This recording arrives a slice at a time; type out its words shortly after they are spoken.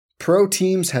Pro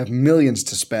teams have millions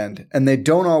to spend, and they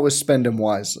don't always spend them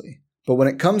wisely. But when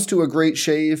it comes to a great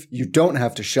shave, you don't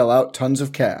have to shell out tons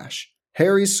of cash.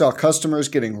 Harry's saw customers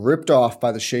getting ripped off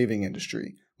by the shaving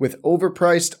industry with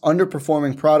overpriced,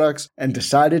 underperforming products and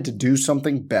decided to do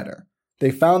something better. They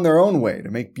found their own way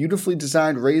to make beautifully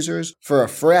designed razors for a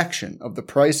fraction of the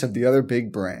price of the other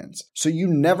big brands, so you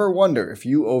never wonder if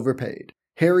you overpaid.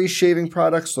 Harry's shaving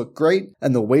products look great,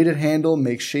 and the weighted handle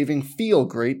makes shaving feel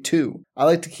great too. I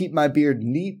like to keep my beard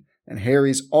neat, and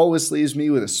Harry's always leaves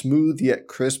me with a smooth yet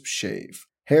crisp shave.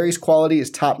 Harry's quality is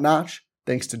top-notch,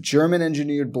 thanks to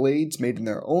German-engineered blades made in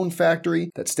their own factory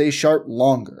that stay sharp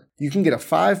longer. You can get a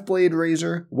 5-blade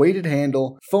razor, weighted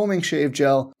handle, foaming shave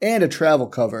gel, and a travel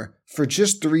cover for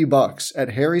just $3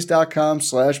 at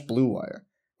harrys.com/bluewire.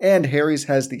 And Harry's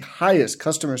has the highest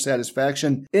customer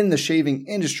satisfaction in the shaving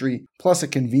industry, plus a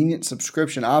convenient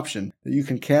subscription option that you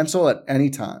can cancel at any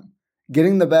time.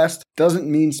 Getting the best doesn't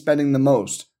mean spending the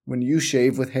most when you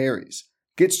shave with Harry's.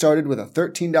 Get started with a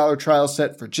 $13 trial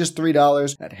set for just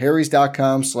 $3 at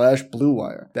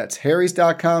harrys.com/bluewire. That's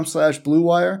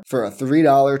harrys.com/bluewire for a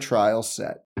 $3 trial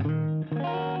set.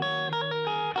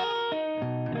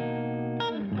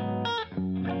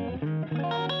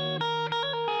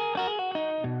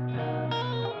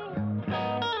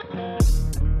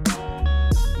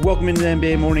 Welcome into the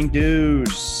NBA Morning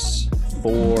Deuce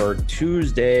for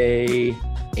Tuesday,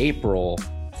 April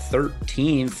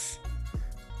 13th.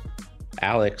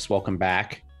 Alex, welcome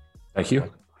back. Thank you.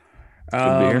 Good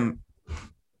to be here.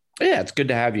 Yeah, it's good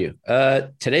to have you.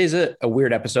 Today's a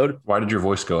weird episode. Why did your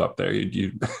voice go up there?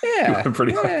 You yeah, you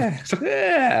pretty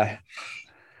yeah.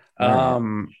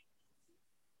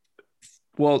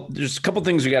 Well, there's a couple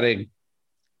things we got to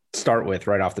start with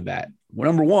right off the bat. Well,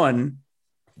 number one,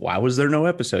 why was there no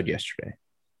episode yesterday?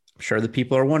 I'm sure the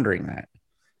people are wondering that.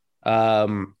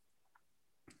 There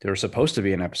was supposed to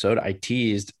be an episode. I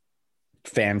teased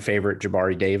fan favorite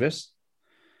Jabari Davis.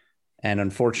 And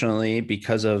unfortunately,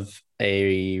 because of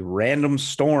a random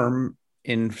storm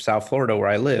in South Florida where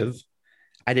I live,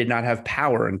 I did not have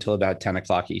power until about 10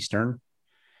 o'clock Eastern,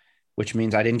 which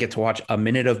means I didn't get to watch a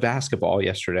minute of basketball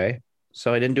yesterday.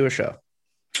 So I didn't do a show.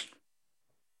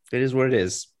 It is what it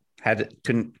is.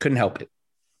 Couldn't help it.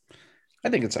 I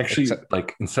think it's actually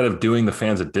like, instead of doing the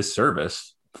fans a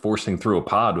disservice, forcing through a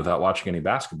pod without watching any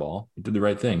basketball, you did the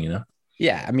right thing, you know?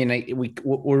 Yeah. I mean,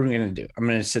 what are we going to do? I'm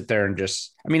going to sit there and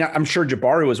I'm sure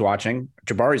Jabari was watching.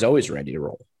 Jabari's always ready to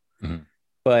roll,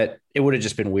 but it would have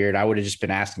just been weird. I would have just been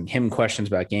asking him questions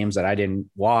about games that I didn't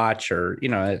watch or,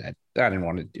 I didn't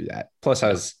want to do that. Plus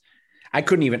I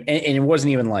couldn't even, and it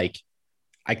wasn't even like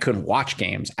I couldn't watch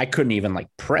games. I couldn't even like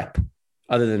prep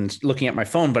other than looking at my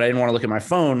phone, but I didn't want to look at my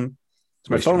phone.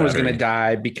 So my phone was going to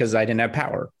die because I didn't have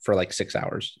power for like 6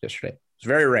 hours yesterday. It was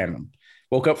very random.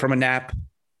 Woke up from a nap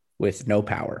with no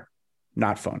power.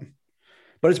 Not fun.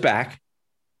 But it's back,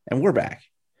 and we're back.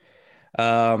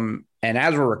 And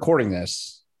as we're recording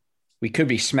this, we could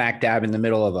be smack dab in the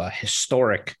middle of a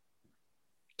historic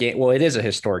game. Well, it is a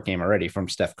historic game already from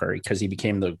Steph Curry because he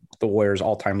became the Warriors'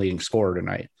 all-time leading scorer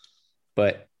tonight.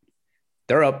 But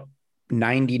they're up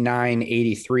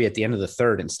 99-83 at the end of the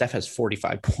third, and Steph has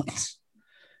 45 points.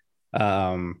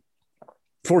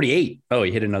 48. Oh,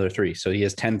 he hit another three. So he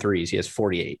has 10 threes. He has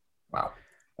 48. Wow.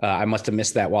 I must have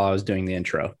missed that while I was doing the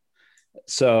intro.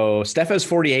 So Steph has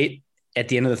 48 at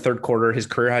the end of the third quarter. His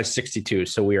career high is 62.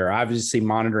 So we are obviously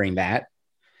monitoring that.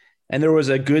 And there was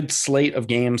a good slate of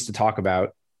games to talk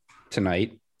about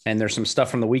tonight. And there's some stuff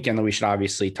from the weekend that we should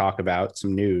obviously talk about,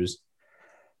 some news.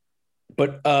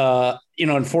 But,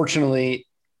 unfortunately,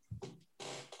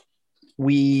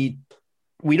 we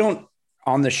don't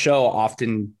on the show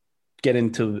often get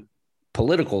into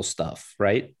political stuff,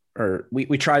 right? Or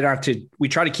we try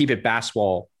to keep it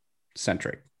basketball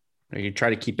centric. You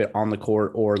try to keep it on the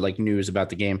court or like news about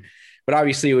the game. But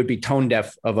obviously it would be tone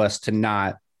deaf of us to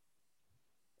not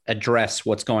address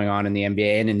what's going on in the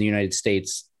NBA and in the United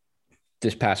States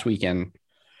this past weekend.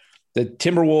 The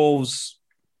Timberwolves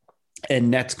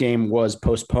and Nets game was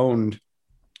postponed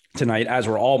tonight, as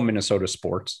were all Minnesota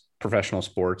sports, professional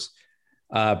sports,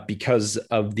 because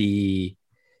of the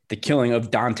killing of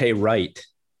Dante Wright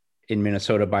in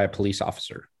Minnesota by a police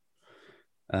officer.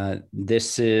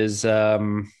 This is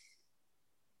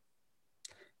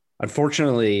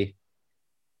unfortunately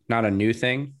not a new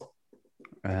thing,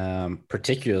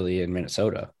 particularly in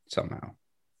Minnesota somehow.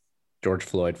 George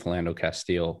Floyd, Philando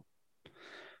Castile.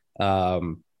 But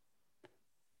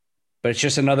it's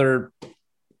just a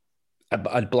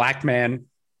black man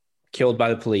killed by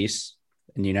the police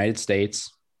in the United States.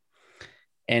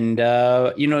 And,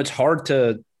 it's hard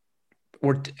to,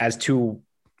 as two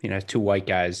white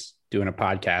guys doing a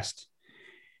podcast,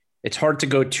 it's hard to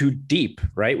go too deep,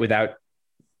 right? Without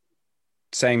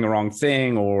saying the wrong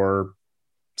thing or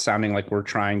sounding like we're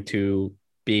trying to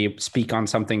speak on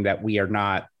something that we are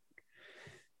not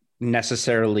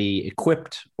necessarily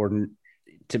equipped or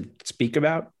to speak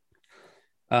about.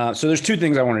 So there's two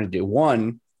things I wanted to do.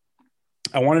 One,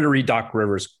 I wanted to read Doc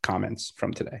Rivers' comments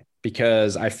from today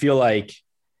because I feel like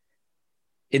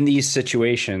in these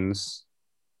situations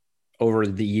over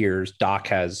the years, Doc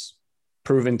has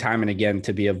proven time and again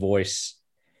to be a voice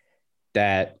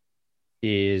that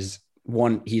is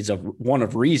he's one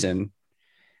of reason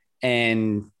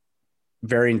and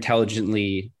very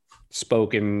intelligently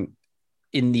spoken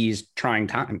in these trying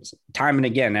times. Time and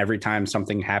again, every time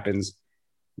something happens,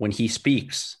 when he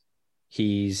speaks,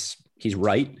 he's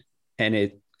right.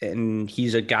 And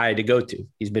he's a guy to go to.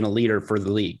 He's been a leader for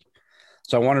the league.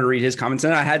 So I wanted to read his comments.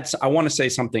 And I want to say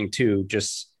something too,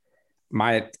 just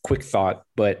my quick thought.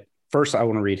 But first, I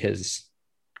want to read his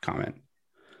comment.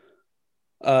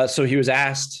 So he was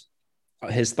asked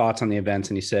his thoughts on the events,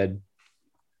 and he said,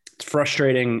 it's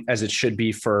frustrating as it should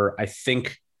be I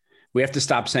think we have to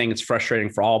stop saying it's frustrating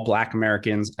for all Black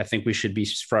Americans. I think we should be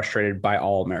frustrated by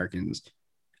all Americans.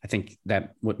 I think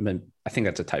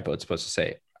that's a typo. It's supposed to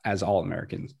say as all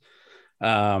Americans.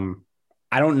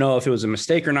 I don't know if it was a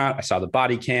mistake or not. I saw the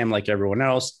body cam like everyone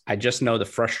else. I just know the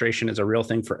frustration is a real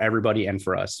thing for everybody and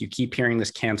for us. You keep hearing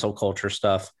this cancel culture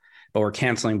stuff, but we're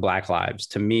canceling Black lives.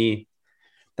 To me,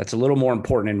 that's a little more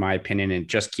important in my opinion. And it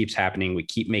just keeps happening. We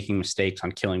keep making mistakes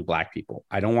on killing Black people.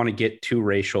 I don't want to get too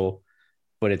racial,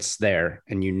 but it's there.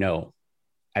 And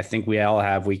I think we all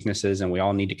have weaknesses and we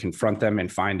all need to confront them and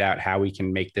find out how we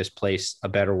can make this place a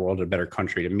better world, a better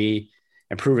country. To me,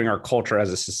 improving our culture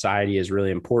as a society is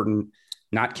really important.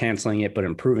 Not canceling it, but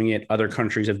improving it. Other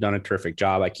countries have done a terrific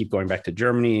job. I keep going back to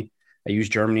Germany. I use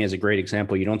Germany as a great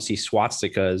example. You don't see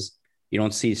swastikas. You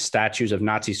don't see statues of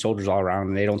Nazi soldiers all around.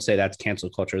 And they don't say that's cancel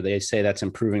culture. They say that's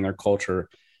improving their culture.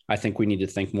 I think we need to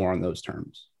think more on those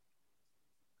terms,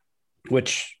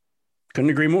 which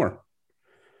couldn't agree more.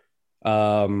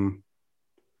 But,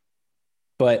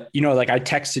 I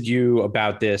texted you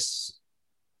about this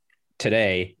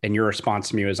today and your response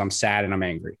to me was, I'm sad and I'm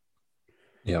angry.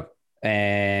 Yep.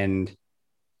 And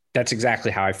that's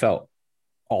exactly how I felt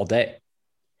all day.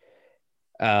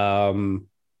 And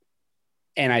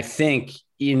I think,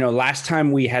 last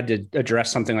time we had to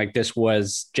address something like this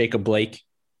was Jacob Blake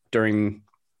during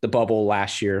the bubble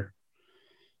last year.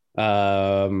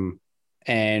 And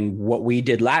what we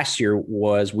did last year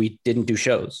was we didn't do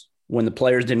shows. When the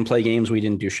players didn't play games, we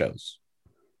didn't do shows.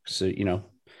 So,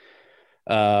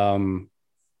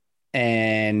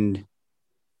 and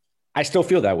I still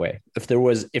feel that way. If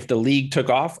the league took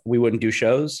off, we wouldn't do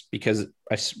shows because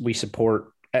we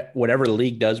support whatever the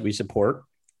league does, we support.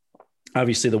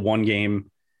 Obviously the one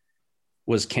game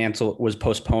was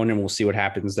postponed and we'll see what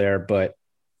happens there. But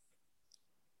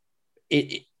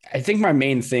I think my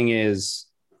main thing is,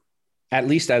 at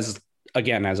least as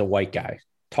a white guy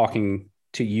talking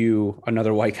to you,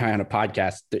 another white guy on a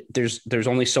podcast, there's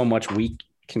only so much we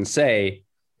can say.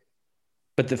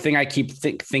 But the thing I keep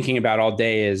thinking about all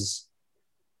day is,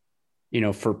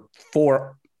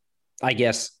 for I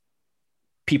guess,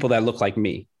 people that look like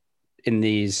me in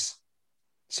these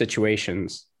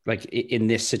situations, like in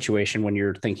this situation, when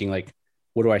you're thinking like,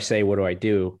 what do I say? What do I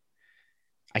do?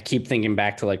 I keep thinking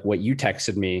back to like what you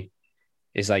texted me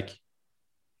is like,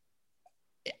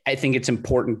 I think it's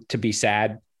important to be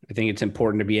sad. I think it's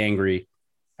important to be angry.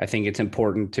 I think it's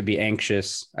important to be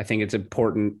anxious. I think it's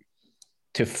important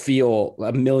to feel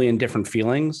a million different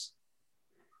feelings.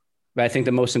 But I think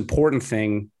the most important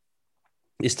thing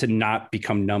is to not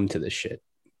become numb to this shit,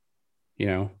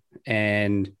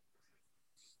 and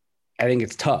I think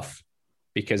it's tough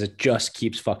because it just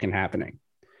keeps fucking happening.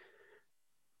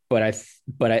 But I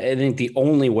think the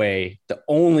only way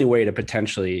to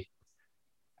potentially,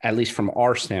 at least from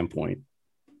our standpoint,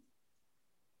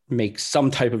 make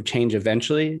some type of change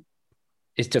eventually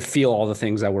is to feel all the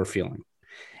things that we're feeling.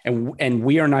 And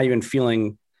we are not even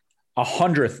feeling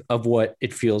 100th of what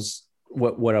it feels,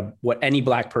 what any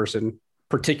Black person,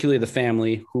 particularly the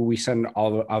family who we send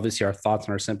obviously our thoughts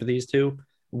and our sympathies to,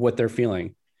 what they're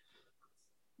feeling.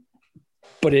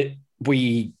 But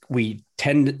we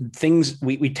tend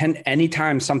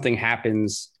anytime something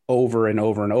happens over and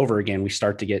over and over again, we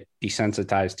start to get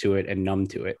desensitized to it and numb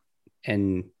to it.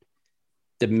 And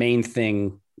the main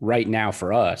thing right now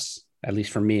for us, at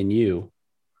least for me and you,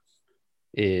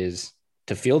 is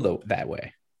to feel that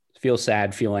way, feel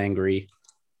sad, feel angry.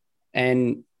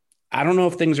 And I don't know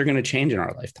if things are going to change in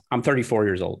our life. I'm 34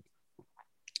 years old,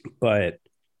 but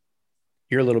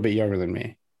you're a little bit younger than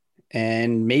me.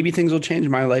 And maybe things will change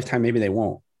in my lifetime. Maybe they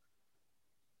won't.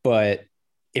 But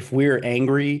if we're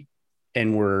angry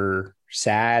and we're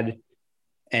sad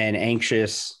and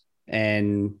anxious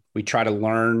and we try to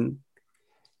learn,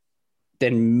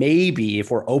 then maybe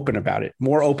if we're open about it,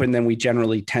 more open than we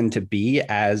generally tend to be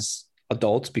as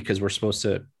adults, because we're supposed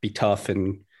to be tough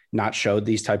and not show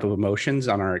these type of emotions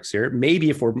on our exterior. Maybe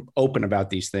if we're open about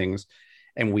these things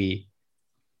and we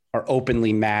are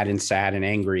openly mad and sad and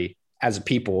angry as a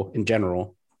people in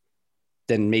general,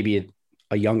 then maybe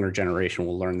a younger generation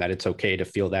will learn that it's okay to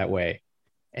feel that way.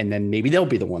 And then maybe they'll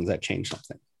be the ones that change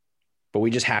something. But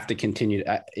we just have to continue.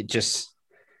 It's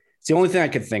the only thing I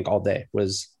could think all day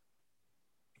was,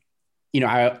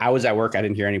 I was at work. I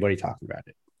didn't hear anybody talking about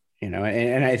it,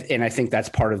 and I think that's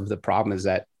part of the problem, is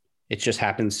that it just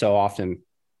happens so often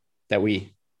that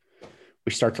we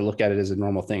start to look at it as a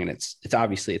normal thing. And it's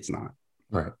obviously it's not.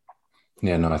 Right.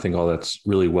 Yeah, no, I think all that's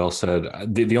really well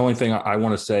said. The only thing I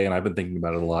want to say, and I've been thinking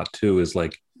about it a lot too, is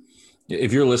like,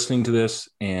 if you're listening to this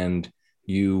and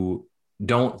you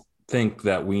don't think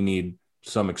that we need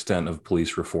some extent of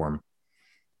police reform,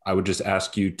 I would just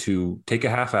ask you to take a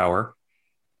half hour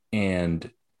and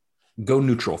go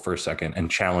neutral for a second and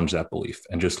challenge that belief,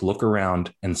 and just look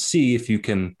around and see if you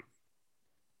can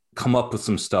come up with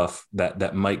some stuff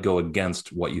that might go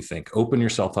against what you think. Open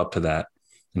yourself up to that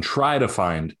and try to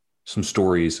find some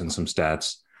stories and some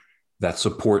stats that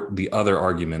support the other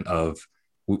argument of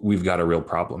we've got a real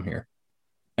problem here,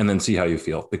 and then see how you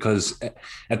feel. Because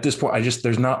at this point,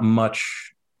 there's not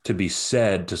much to be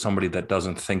said to somebody that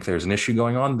doesn't think there's an issue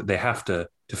going on. They have to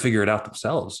figure it out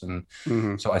themselves.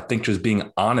 And so I think just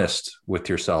being honest with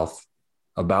yourself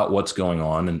about what's going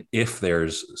on, and if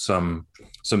there's some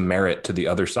merit to the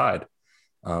other side,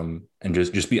 and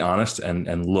just be honest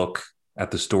and look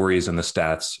at the stories and the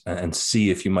stats and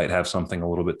see if you might have something a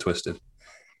little bit twisted.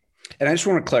 And I just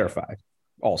want to clarify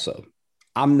also,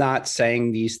 I'm not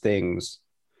saying these things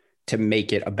to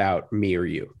make it about me or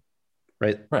you.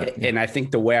 Right. And I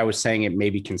think the way I was saying it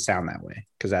maybe can sound that way,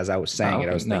 because as I was saying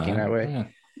I was thinking that way. Yeah.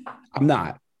 I'm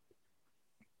not.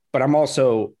 But I'm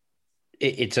also,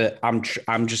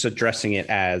 I'm just addressing it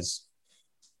as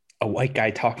a white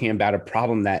guy talking about a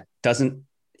problem that doesn't,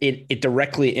 it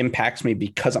directly impacts me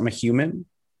because I'm a human,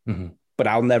 but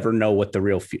I'll never know what the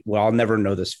real, I'll never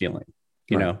know this feeling,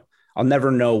 you know, I'll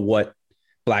never know what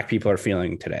Black people are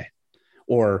feeling today,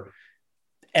 or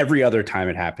every other time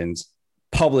it happens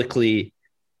publicly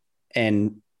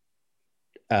and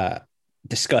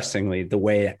disgustingly, the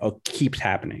way it keeps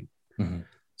happening.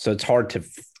 So it's hard to get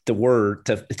the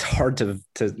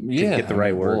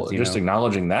right words. Well, just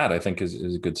acknowledging that, I think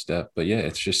is a good step. But yeah,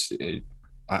 it's just,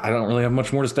 I don't really have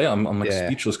much more to say. I'm like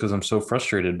speechless because I'm so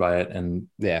frustrated by it. And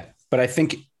but I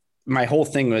think my whole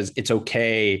thing was, it's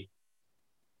okay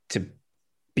to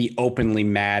be openly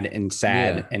mad and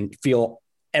sad and feel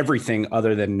everything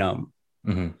other than numb.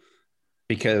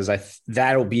 Because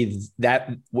that'll be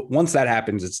that once that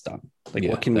happens, it's done. Like,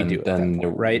 what can we do? Then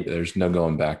right? There's no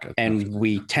going back. And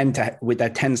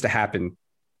that tends to happen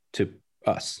to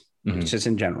us. It's just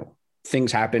in general.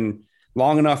 Things happen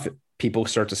long enough, people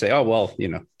start to say, "Oh, well,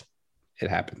 it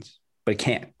happens," but it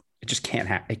can't. It just can't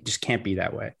happen. It just can't be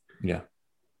that way. Yeah.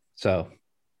 So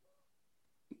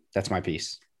that's my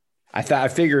piece. I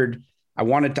figured I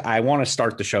want to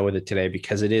start the show with it today,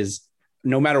 because it is.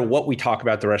 No matter what we talk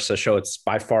about the rest of the show, it's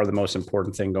by far the most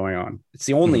important thing going on. It's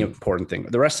the only important thing.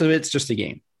 The rest of it's just a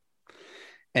game.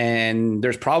 And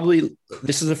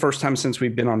this is the first time since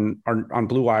we've been on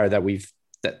Blue Wire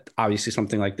that obviously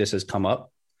something like this has come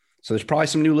up. So there's probably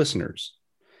some new listeners,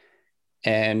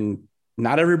 and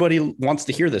not everybody wants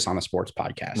to hear this on a sports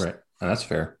podcast. Right. And that's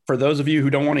fair. For those of you who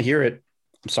don't want to hear it,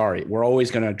 I'm sorry. We're always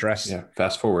going to address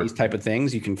fast forward these type of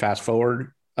things. You can fast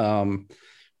forward.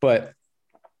 But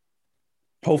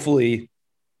hopefully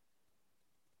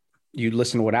you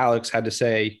listen to what Alex had to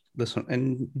say, listen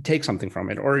and take something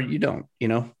from it, or you don't,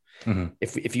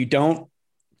 if you don't,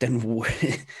 then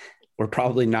we're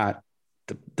probably not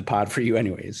the pod for you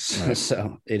anyways. Right.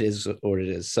 So it is what it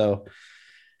is. So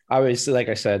obviously, like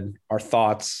I said, our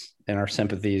thoughts and our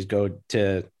sympathies go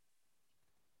to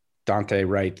Dante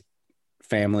Wright,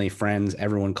 family, friends,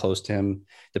 everyone close to him,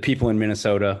 the people in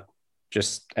Minnesota,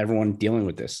 just everyone dealing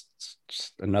with this. It's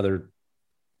just another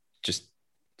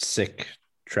sick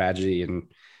tragedy,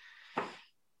 and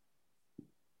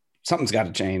something's got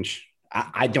to change.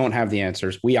 I don't have the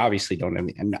answers. We obviously don't have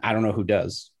and I don't know who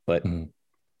does, but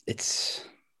it's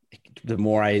the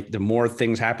more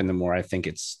things happen, the more I think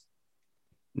it's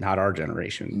not our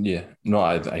generation. Yeah, no,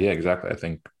 exactly. I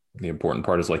think the important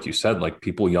part is, like you said, like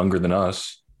people younger than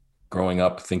us growing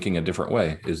up thinking a different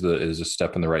way is a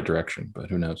step in the right direction,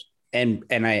 but who knows? and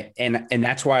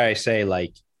that's why I say,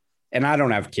 like, and I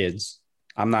don't have kids.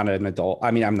 I'm not an adult.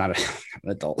 I mean, I'm not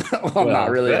an adult. I'm not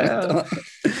really an adult.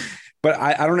 But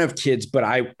I don't have kids, but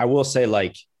I will say,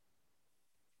 like,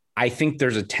 I think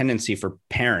there's a tendency for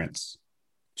parents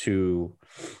to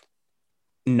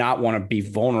not want to be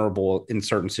vulnerable in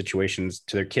certain situations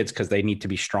to their kids because they need to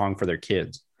be strong for their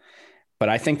kids. But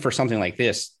I think for something like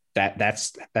this,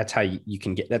 that's how you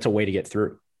can get, that's a way to get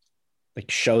through.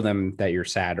 Like, show them that you're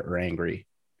sad or angry,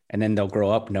 and then they'll grow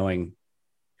up knowing,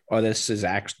 oh, this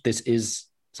is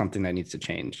something that needs to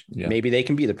change. Yeah. Maybe they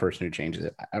can be the person who changes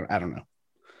it. I don't know.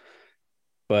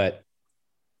 But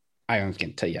I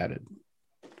can't tell you how to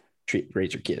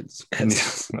raise your kids.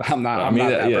 I'm not.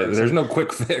 There's no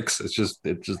quick fix. It's just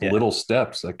little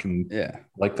steps that can,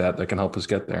 that can help us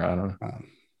get there. I don't know.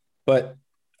 But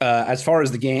as far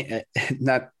as the game,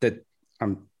 not that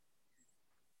I'm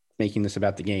making this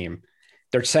about the game,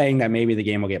 they're saying that maybe the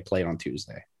game will get played on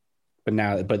Tuesday,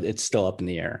 but it's still up in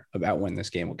the air about when this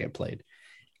game will get played.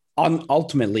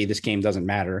 Ultimately, this game doesn't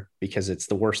matter because it's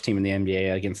the worst team in the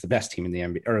NBA against the best team in the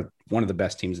NBA, or one of the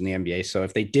best teams in the NBA. So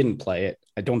if they didn't play it,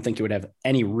 I don't think it would have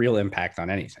any real impact on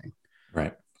anything.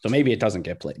 Right. So maybe it doesn't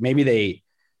get played. Maybe they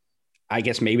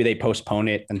postpone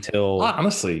it until.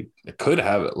 Honestly, it could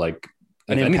have it like,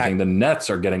 if anything, the Nets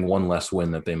are getting one less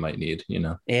win that they might need,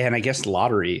 And I guess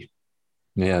lottery.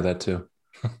 Yeah, that too.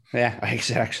 Yeah, I guess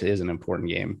it actually is an important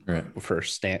game for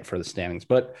the standings,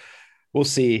 but we'll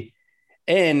see.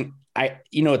 And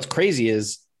what's crazy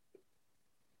is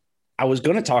we were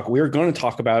going to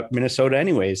talk about Minnesota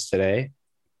anyways today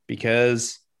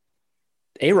because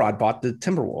A-Rod bought the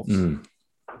Timberwolves,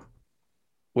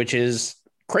 which is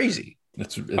crazy.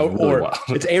 It's really wild.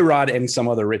 It's A-Rod and some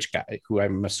other rich guy who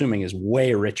I'm assuming is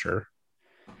way richer.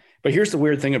 But here's the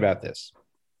weird thing about this.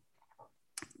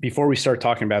 Before we start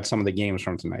talking about some of the games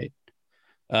from tonight,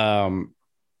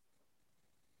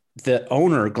 the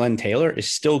owner, Glenn Taylor,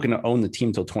 is still going to own the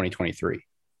team till 2023.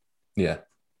 Yeah.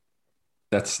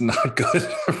 That's not good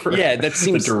for that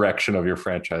seems the direction of your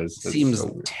franchise. That's seems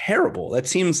terrible. That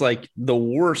seems like the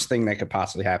worst thing that could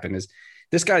possibly happen. Is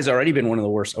this guy's already been one of the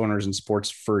worst owners in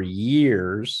sports for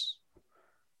years.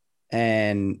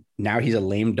 And now he's a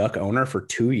lame duck owner for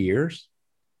 2 years.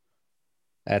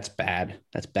 That's bad.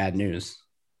 That's bad news.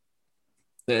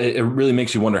 It really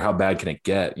makes you wonder how bad can it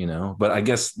get, but I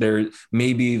guess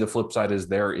maybe the flip side is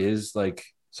there is like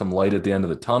some light at the end of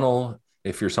the tunnel.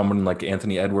 If you're someone like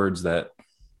Anthony Edwards that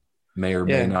may or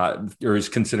may not, or is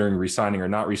considering resigning or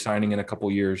not resigning in a couple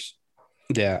years.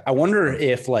 Yeah. I wonder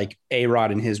if like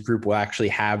A-Rod and his group will actually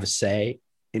have a say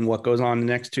in what goes on in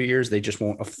the next 2 years. They just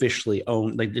won't officially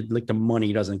own, like the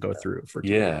money doesn't go through for.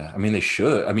 I mean, they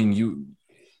should. I mean,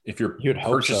 if you're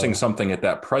purchasing something at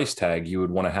that price tag, you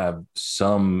would want to have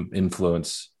some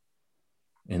influence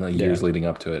in the years leading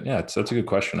up to it. Yeah, that's a good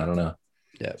question. I don't know.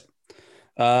 Yeah.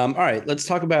 All right, let's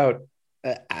talk about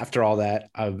after all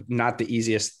that. Not the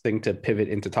easiest thing to pivot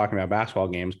into talking about basketball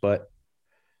games, but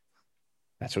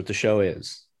that's what the show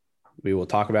is. We will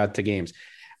talk about the games.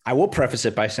 I will preface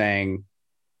it by saying,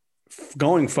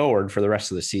 going forward for the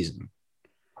rest of the season,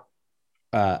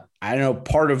 I know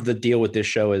part of the deal with this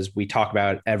show is we talk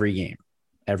about every game,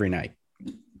 every night.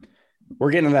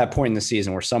 We're getting to that point in the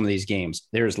season where some of these games,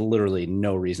 there's literally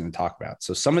no reason to talk about.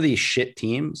 So some of these shit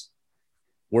teams,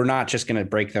 we're not just going to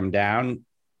break them down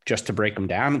just to break them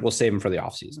down. We'll save them for the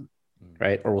offseason,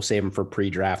 right? Or we'll save them for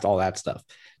pre-draft, all that stuff.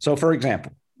 So for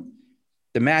example,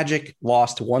 the Magic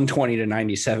lost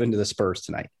 120-97 to the Spurs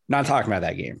tonight. Not talking about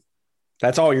that game.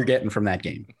 That's all you're getting from that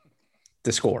game,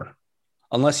 the score.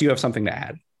 Unless you have something to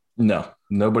add. No,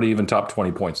 nobody even topped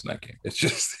 20 points in that game. It's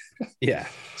just. Yeah.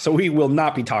 So we will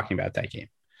not be talking about that game.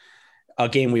 A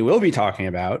game we will be talking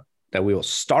about that we will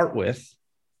start with,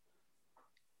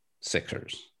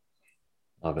 Sixers.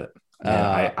 Love it.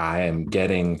 I am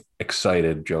getting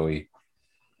excited, Joey.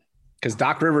 Because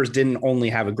Doc Rivers didn't only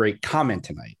have a great comment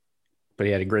tonight, but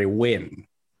he had a great win.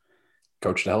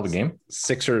 Coached a hell of a game.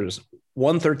 Sixers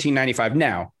 113-95.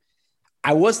 Now,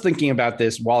 I was thinking about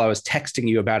this while I was texting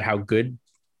you about how good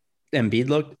Embiid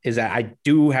looked, is that I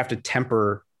do have to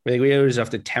temper, we always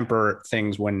have to temper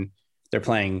things when they're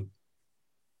playing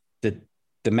the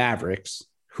Mavericks,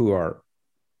 who are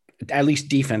at least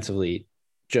defensively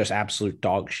just absolute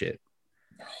dog shit.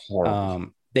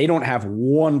 They don't have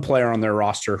one player on their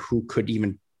roster who could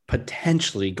even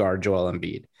potentially guard Joel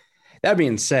Embiid. That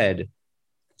being said,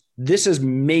 this is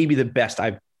maybe the best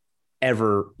I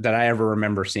ever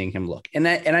remember seeing him look. And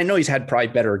I know he's had probably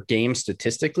better games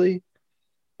statistically,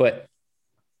 but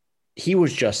he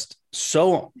was just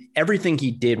everything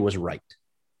he did was right.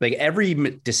 Like every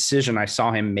decision I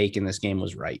saw him make in this game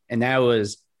was right. And that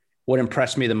was what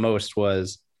impressed me the most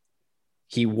was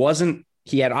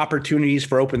he had opportunities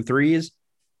for open threes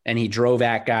and he drove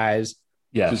at guys.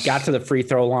 Yes. He got to the free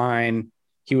throw line.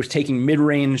 He was taking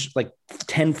mid-range, like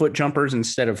 10-foot jumpers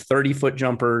instead of 30-foot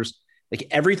jumpers. Like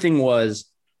everything was,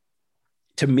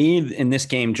 to me in this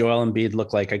game, Joel Embiid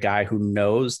looked like a guy who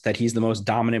knows that he's the most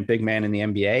dominant big man in the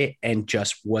NBA and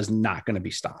just was not going to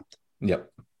be stopped. Yep.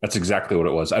 That's exactly what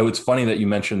it was. It's funny that you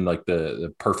mentioned like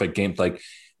the perfect game. Like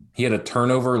he had a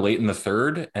turnover late in the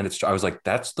third and I was like,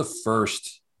 that's the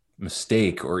first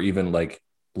mistake or even like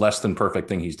less than perfect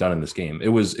thing he's done in this game. It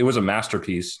was a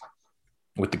masterpiece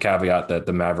with the caveat that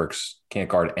the Mavericks can't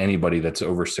guard anybody that's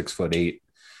over 6'8".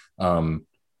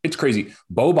 It's crazy.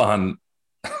 Boban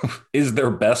is their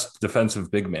best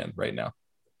defensive big man right now.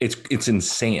 It's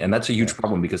insane. And that's a huge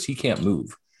problem because he can't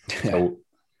move. So,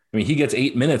 I mean, he gets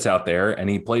 8 minutes out there and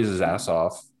he plays his ass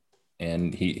off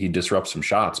and he disrupts some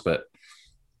shots, but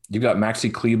you've got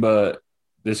Maxi Kleba.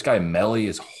 This guy Melly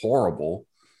is horrible.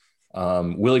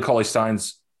 Willie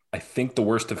Cauley-Stein's, I think, the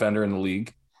worst defender in the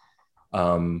league.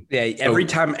 Literally every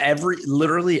time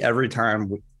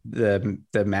the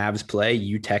Mavs play,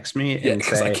 you text me and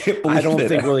say, I don't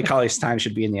think Willie Cauley-Stein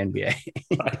should be in the NBA.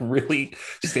 I really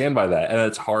stand by that. And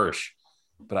it's harsh,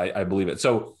 but I believe it.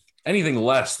 So anything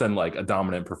less than like a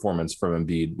dominant performance from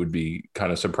Embiid would be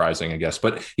kind of surprising, I guess.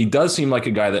 But he does seem like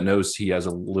a guy that knows he has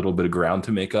a little bit of ground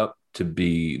to make up to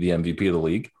be the MVP of the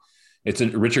league.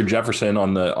 Richard Jefferson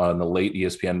on the late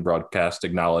ESPN broadcast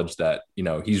acknowledged that,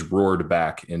 he's roared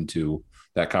back into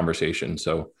that conversation.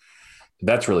 So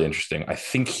that's really interesting. I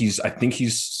think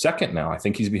he's second now. I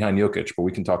think he's behind Jokic, but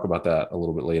we can talk about that a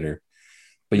little bit later.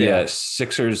 But yeah,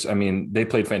 Sixers, I mean, they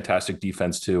played fantastic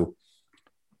defense too.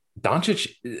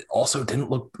 Doncic also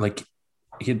didn't look like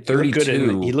he had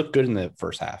 32. He looked good in the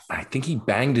first half. I think he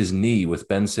banged his knee with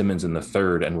Ben Simmons in the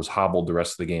third and was hobbled the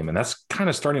rest of the game. And that's kind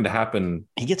of starting to happen.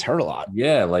 He gets hurt a lot.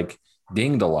 Yeah, like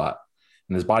dinged a lot.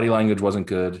 And his body language wasn't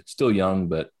good. Still young,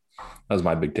 but that was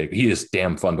my big take. He is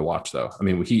damn fun to watch, though. I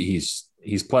mean, he's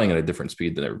playing at a different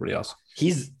speed than everybody else.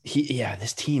 This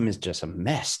team is just a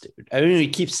mess, dude. I mean, he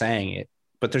keeps saying it,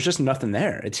 but there's just nothing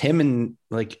there. It's him and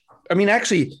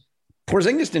actually,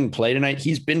 Porzingis didn't play tonight.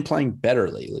 He's been playing better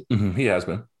lately. Mm-hmm, he has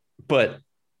been. But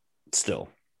still,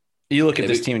 you look at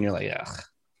this team and you're like, ugh.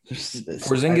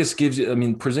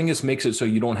 Porzingis makes it so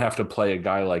you don't have to play a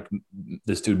guy like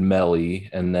this dude Melly,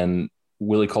 and then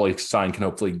Willie Cauley-Stein can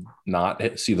hopefully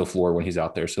not see the floor when he's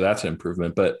out there. So that's an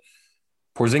improvement. But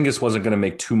Porzingis wasn't going to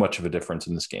make too much of a difference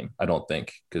in this game, I don't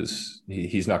think, because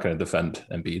he's not going to defend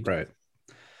Embiid. Right.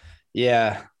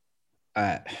 Yeah.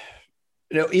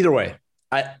 Either way,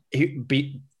 I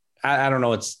don't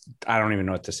know. I don't even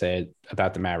know what to say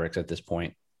about the Mavericks at this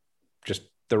point. Just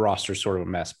the roster's sort of a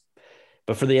mess.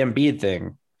 But for the Embiid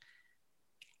thing,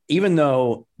 even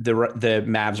though the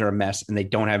Mavs are a mess and they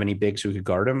don't have any bigs who could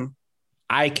guard him,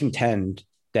 I contend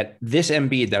that this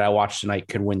Embiid that I watched tonight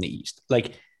could win the East.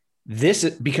 Like this,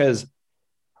 because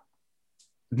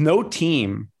no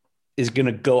team is going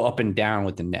to go up and down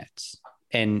with the Nets,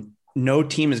 and no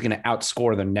team is going to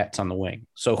outscore the Nets on the wing.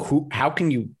 So how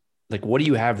can you, like, what do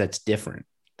you have that's different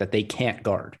that they can't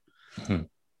guard? Mm-hmm.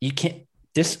 You can't,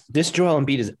 this Joel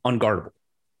Embiid is unguardable.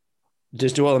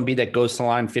 This Joel Embiid that goes to the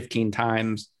line 15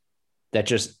 times, that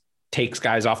just takes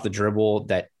guys off the dribble,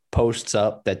 that posts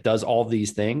up, that does all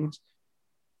these things.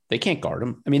 They can't guard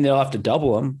him. I mean, they'll have to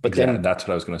double him, but then that's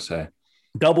what I was going to say.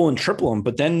 Double and triple him,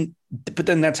 but then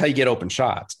that's how you get open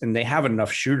shots, and they have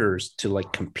enough shooters to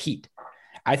like compete.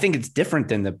 I think it's different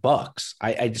than the Bucks.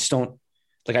 I just don't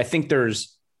like. I think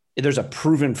there's a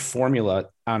proven formula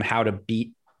on how to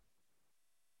beat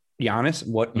Giannis.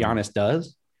 What Giannis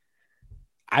does.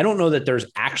 I don't know that there's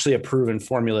actually a proven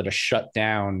formula to shut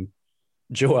down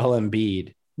Joel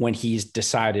Embiid when he's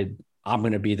decided I'm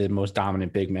going to be the most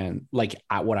dominant big man, like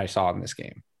what I saw in this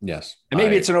game. Yes. And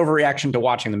maybe it's an overreaction to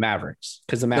watching the Mavericks,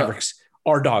 because the Mavericks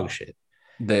are dog shit.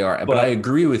 They are. But I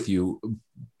agree with you.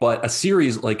 But a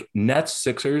series like Nets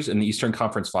Sixers in the Eastern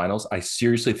Conference Finals, I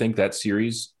seriously think that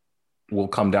series will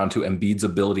come down to Embiid's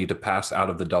ability to pass out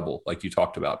of the double, like you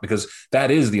talked about, because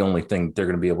that is the only thing they're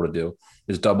going to be able to do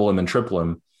is double him and triple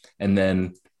him. And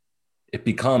then it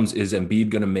becomes, is Embiid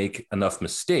going to make enough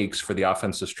mistakes for the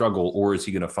offense to struggle, or is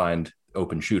he going to find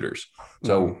open shooters?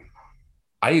 So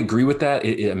I agree with that.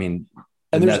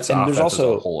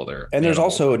 There's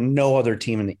also no other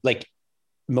team in like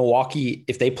Milwaukee.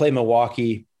 If they play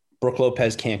Milwaukee, Brook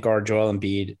Lopez can't guard Joel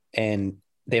Embiid, and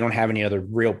they don't have any other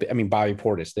Bobby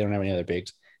Portis. They don't have any other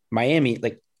bigs. Miami,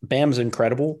 like Bam's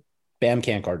incredible. Bam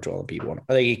can't guard Joel Embiid.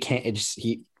 Like he can't.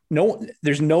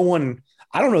 There's no one.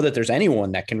 I don't know that there's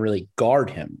anyone that can really guard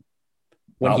him.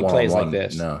 when Not he plays like one-on-one.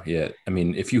 this. No, yeah. I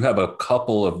mean, if you have a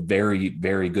couple of very,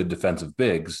 very good defensive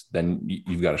bigs, then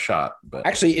you've got a shot. But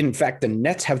actually, in fact, the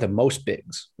Nets have the most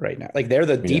bigs right now. Like they're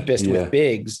the deepest with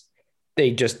bigs.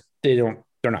 They're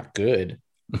not good,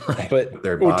 right. but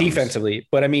or defensively.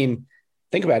 But I mean,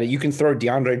 think about it. You can throw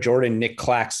DeAndre Jordan, Nick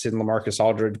Claxton, LaMarcus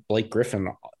Aldridge, Blake Griffin,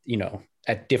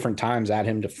 at different times at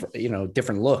him to,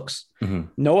 different looks. Mm-hmm.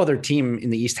 No other team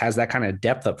in the East has that kind of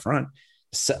depth up front.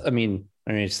 So, I mean,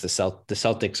 it's the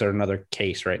Celtics are another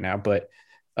case right now, but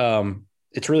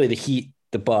it's really the Heat,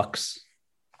 the Bucks.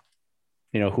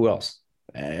 Who else?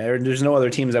 There's no other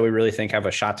teams that we really think have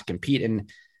a shot to compete. And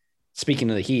speaking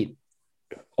of the Heat,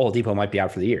 Oladipo might be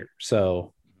out for the year.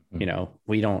 So, we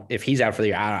don't. If he's out for the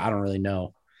year, I don't really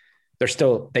know. They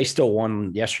still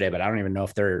won yesterday, but I don't even know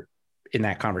if they're in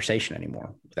that conversation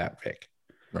anymore with that pick.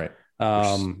 Right.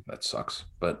 That sucks.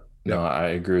 But no, I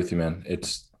agree with you, man.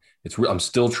 I'm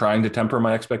still trying to temper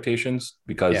my expectations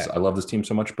because I love this team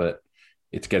so much, but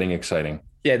it's getting exciting.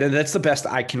 Yeah, that's the best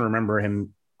I can remember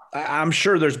him. I'm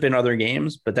sure there's been other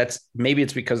games, but maybe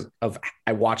it's because of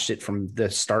I watched it from the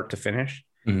start to finish.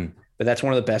 Mm-hmm. But that's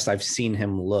one of the best I've seen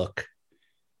him look.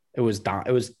 It was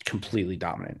completely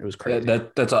dominant. It was crazy.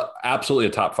 That's absolutely a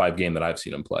top 5 game that I've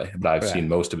seen him play, but I've seen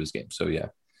most of his games. So yeah.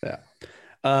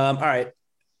 All right.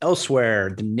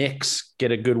 Elsewhere, the Knicks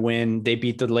get a good win. They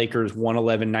beat the Lakers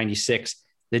 111-96.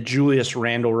 The Julius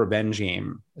Randle revenge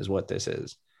game is what this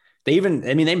is. They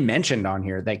mentioned on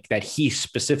here that he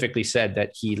specifically said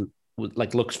that he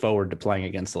looks forward to playing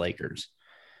against the Lakers.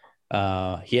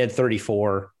 He had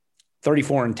 34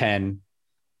 and 10.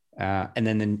 And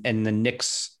then the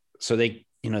Knicks, so they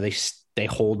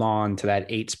hold on to that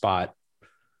 8 spot.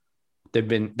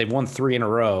 They've won 3 in a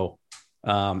row.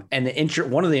 And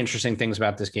one of the interesting things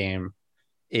about this game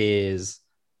is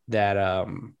that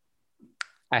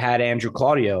I had Andrew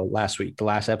Claudio last week, the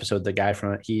last episode, the guy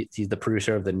he's the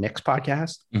producer of the Knicks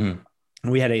podcast. Mm-hmm.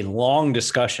 And we had a long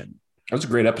discussion. That was a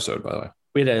great episode, by the way.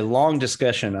 We had a long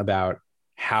discussion about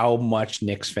how much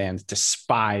Knicks fans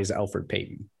despise Elfrid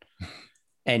Payton.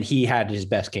 And he had his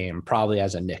best game probably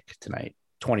as a Knick tonight.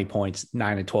 20 points,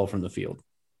 9 and 12 from the field.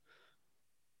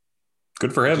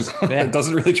 Good for him. It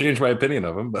doesn't really change my opinion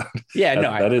of him, but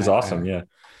that is awesome.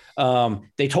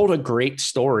 They told a great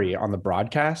story on the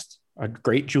broadcast, a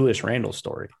great Julius Randle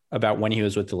story about when he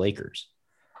was with the Lakers.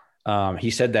 He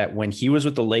said that when he was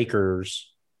with the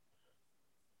Lakers,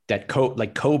 that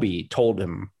Kobe told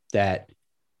him that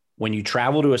when you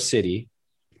travel to a city,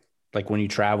 like when you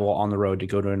travel on the road to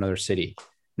go to another city,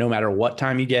 no matter what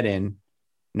time you get in,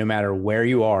 no matter where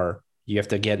you are, you have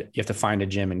to find a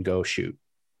gym and go shoot.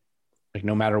 Like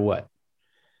no matter what.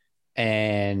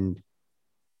 And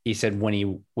he said when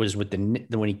he was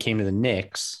when he came to the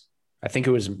Knicks, I think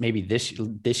it was maybe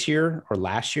this year or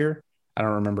last year, I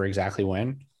don't remember exactly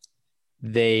when,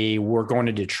 they were going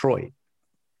to Detroit.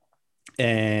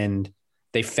 And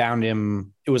they found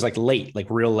him, it was like late, like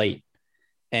real late.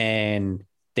 And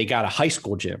they got a high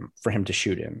school gym for him to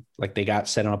shoot in. Like they got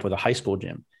set up with a high school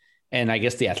gym. And I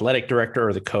guess the athletic director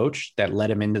or the coach that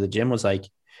led him into the gym was like,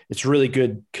 it's really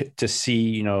good to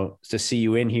see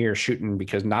you in here shooting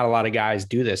because not a lot of guys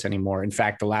do this anymore. In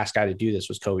fact, the last guy to do this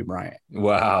was Kobe Bryant.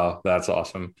 Wow. That's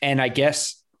awesome. And I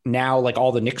guess now like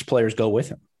all the Knicks players go with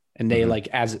him and they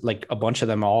as a bunch of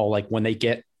them all, like when they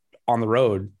get on the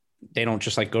road, they don't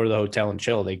just like go to the hotel and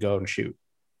chill. They go and shoot.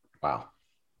 Wow.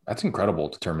 That's incredible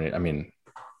determination. I mean,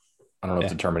 I don't know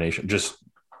if determination, just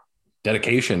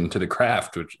dedication to the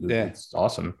craft, which is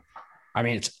awesome. I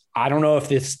mean, I don't know if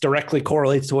this directly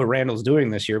correlates to what Randall's doing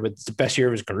this year, but it's the best year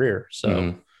of his career.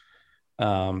 So,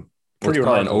 pretty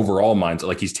probably an overall mindset.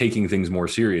 Like he's taking things more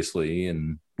seriously,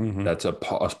 and that's a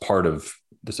part of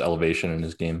this elevation in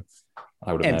his game.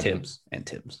 I would imagine. And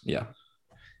Tibbs. Yeah.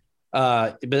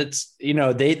 But it's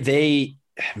the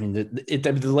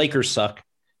Lakers suck.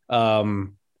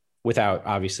 Without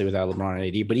LeBron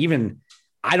and AD, but even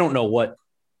I don't know what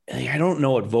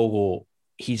Vogel.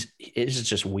 It's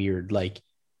just weird. Like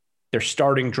they're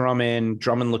starting Drummond.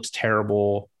 Drummond looks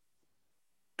terrible.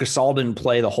 Gasol didn't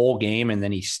play the whole game, and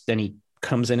then he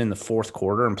comes in the fourth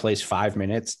quarter and plays 5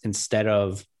 minutes instead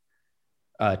of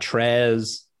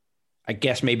Trez. I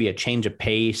guess maybe a change of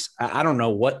pace. I don't know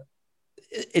what.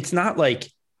 It's not like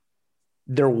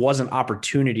there wasn't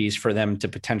opportunities for them to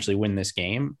potentially win this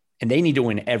game, and they need to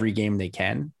win every game they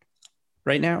can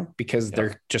right now because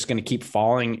they're just going to keep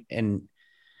falling and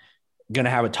going to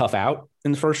have a tough out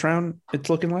in the first round. It's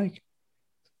looking like.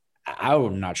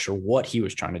 I'm not sure what he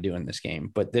was trying to do in this game,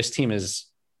 but this team is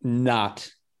not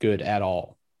good at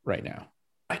all right now.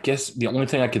 I guess the only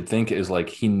thing I could think is like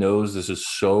he knows this is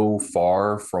so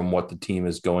far from what the team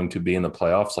is going to be in the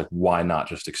playoffs. Like, why not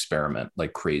just experiment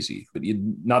like crazy? But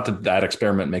not that that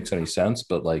experiment makes any sense,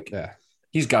 but like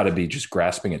he's got to be just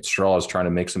grasping at straws, trying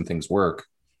to make some things work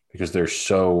because they're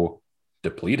so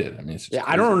depleted. I mean,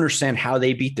 I don't understand how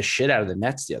they beat the shit out of the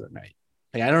Nets the other night.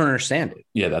 Like, I don't understand it.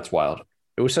 Yeah, that's wild.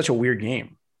 It was such a weird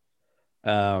game.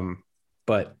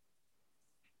 But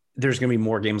there's going to be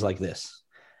more games like this.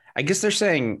 I guess they're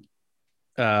saying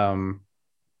 80.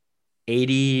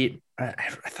 I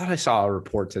thought I saw a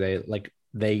report today. Like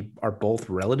they are both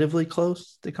relatively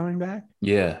close to coming back.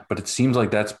 Yeah. But it seems like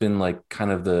that's been like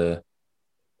kind of the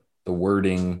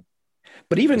wording.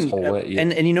 But even,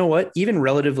 and you know what, even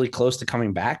relatively close to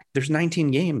coming back, there's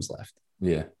 19 games left.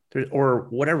 Yeah. Or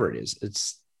whatever it is.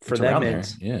 It's for them.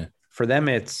 For them,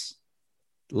 it's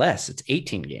less. It's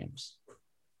 18 games.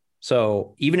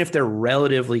 So even if they're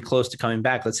relatively close to coming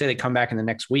back, let's say they come back in the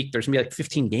next week, there's gonna be like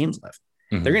 15 games left.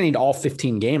 Mm-hmm. They're gonna need all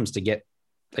 15 games to get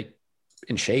like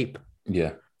in shape.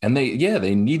 Yeah. And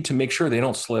they need to make sure they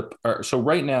don't slip. So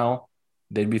right now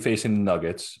they'd be facing the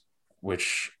Nuggets,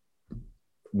 which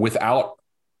without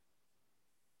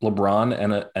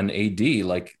LeBron and AD,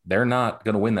 like they're not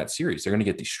going to win that series. They're going to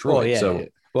get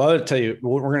destroyed. Well, I'll tell you,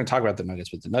 we're going to talk about the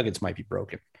Nuggets, but the Nuggets might be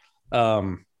broken.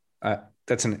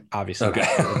 That's an obvious, okay.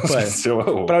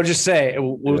 But I'll just say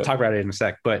we'll talk about it in a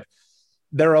sec. But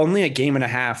they're only a game and a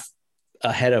half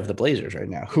ahead of the Blazers right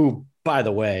now. Who, by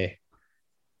the way,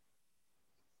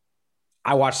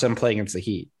 I watched them play against the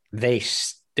Heat.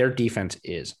 Their defense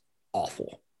is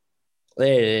awful.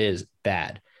 It is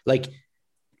bad. Like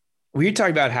we talk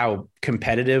about how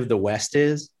competitive the West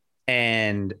is,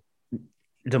 and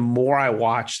the more I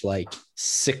watch like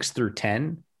 6 through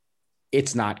 10,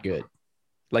 it's not good.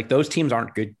 Like those teams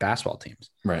aren't good basketball teams.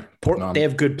 Right. They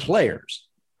have good players.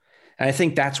 And I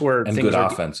think that's where good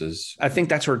offenses. I think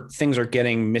that's where things are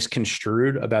getting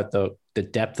misconstrued about the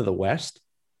depth of the West.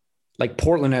 Like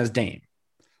Portland has Dame.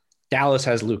 Dallas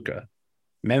has Luka.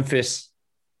 Memphis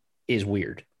is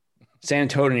weird. San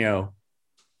Antonio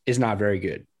is not very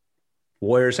good.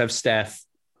 Warriors have Steph.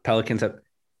 Pelicans have,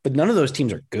 but none of those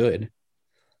teams are good.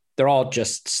 They're all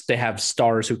just, they have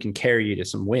stars who can carry you to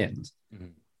some wins. Mm-hmm.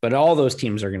 But all those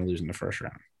teams are going to lose in the first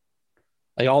round.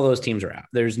 Like all those teams are out.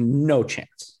 There's no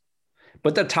chance.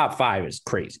 But the top 5 is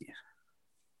crazy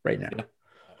right now. Yeah.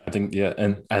 I think,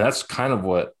 and that's kind of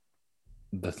what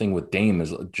the thing with Dame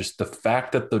is. Just the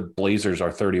fact that the Blazers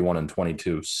are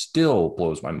 31-22 still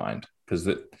blows my mind, because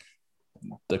the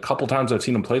couple times I've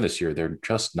seen them play this year, they're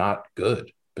just not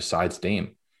good besides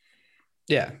Dame.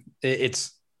 Yeah,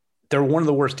 they're one of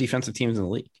the worst defensive teams in the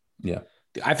league. Yeah.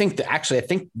 I think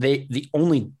the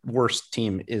only worst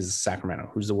team is Sacramento,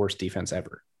 who's the worst defense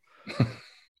ever.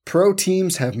 Pro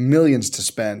teams have millions to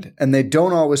spend, and they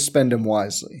don't always spend them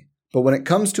wisely. But when it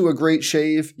comes to a great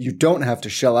shave, you don't have to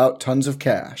shell out tons of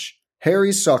cash.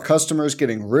 Harry's saw customers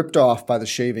getting ripped off by the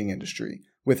shaving industry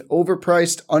with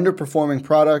overpriced, underperforming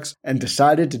products and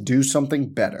decided to do something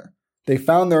better. They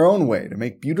found their own way to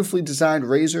make beautifully designed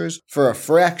razors for a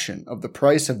fraction of the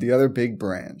price of the other big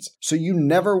brands, so you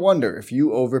never wonder if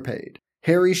you overpaid.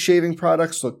 Harry's shaving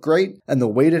products look great, and the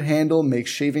weighted handle makes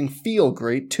shaving feel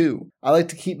great too. I like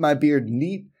to keep my beard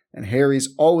neat, and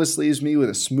Harry's always leaves me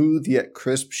with a smooth yet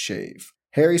crisp shave.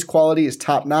 Harry's quality is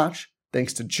top-notch,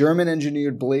 thanks to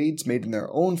German-engineered blades made in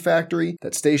their own factory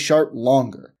that stay sharp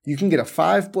longer. You can get a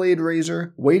 5-blade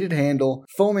razor, weighted handle,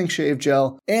 foaming shave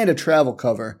gel, and a travel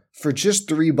cover for just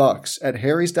 $3 at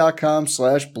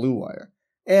harrys.com/bluewire.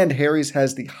 And Harry's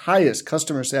has the highest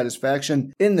customer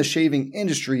satisfaction in the shaving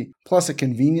industry, plus a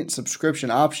convenient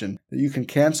subscription option that you can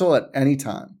cancel at any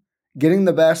time. Getting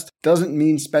the best doesn't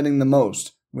mean spending the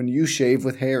most when you shave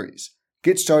with Harry's.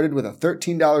 Get started with a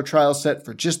 $13 trial set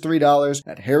for just $3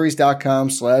 at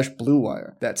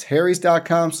harrys.com/bluewire. That's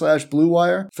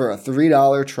harrys.com/bluewire for a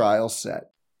 $3 trial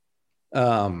set.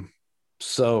 But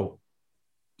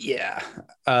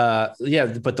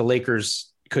the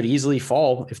Lakers could easily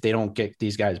fall if they don't get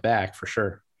these guys back, for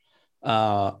sure.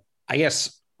 I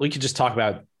guess we could just talk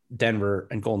about Denver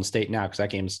and Golden State now, because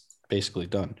that game's basically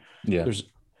done. Yeah. There's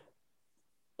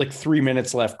like 3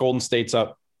 minutes left. Golden State's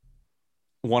up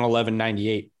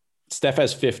 111-98. Steph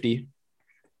has 50.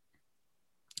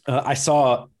 I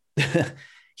saw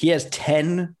he has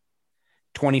 10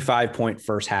 25-point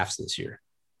first halves this year.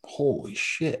 Holy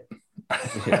shit.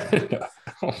 Yeah.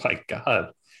 Oh my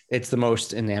God. It's the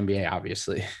most in the NBA,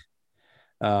 obviously.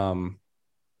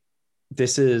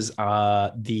 This is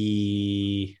I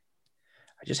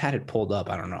just had it pulled up.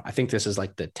 I don't know. I think this is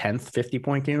like the 10th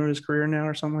 50-point game of his career now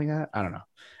or something like that. I don't know.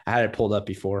 I had it pulled up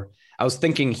before. I was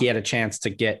thinking he had a chance to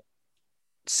get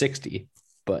 60,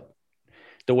 but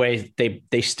the way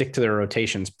they stick to their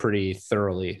rotations pretty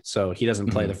thoroughly. So he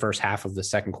doesn't play the first half of the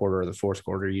second quarter or the fourth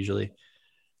quarter usually.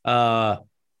 Yeah,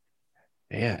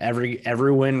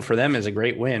 every win for them is a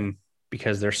great win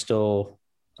because they're still,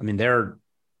 I mean, they're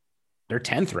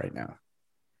 10th right now.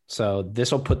 So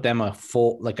this will put them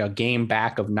a game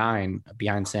back of 9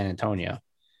 behind San Antonio.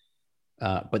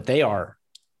 But they are,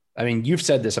 I mean, you've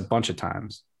said this a bunch of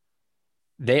times.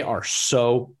 They are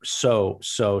so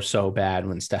bad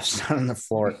when Steph's not on the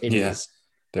floor. It's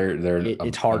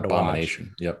hard to watch.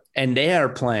 Yep. And they are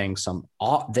playing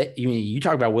you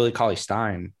talk about Willie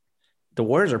Cauley-Stein. The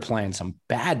Warriors are playing some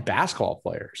bad basketball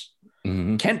players.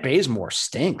 Mm-hmm. Kent Bazemore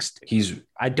stinks.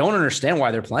 I don't understand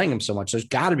why they're playing him so much. There's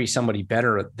got to be somebody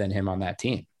better than him on that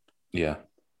team. Yeah.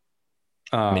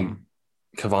 I mean,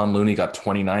 Kevon Looney got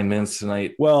 29 minutes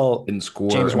tonight. Well, didn't score.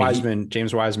 James Wiseman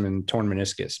torn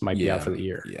meniscus, might be out for the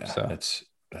year. Yeah, so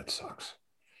that sucks.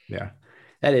 Yeah,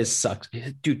 that sucks.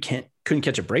 Dude couldn't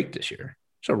catch a break this year.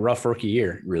 It's a rough rookie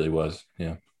year. It really was.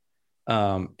 Yeah.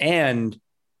 And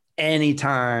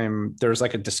anytime there's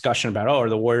like a discussion about, are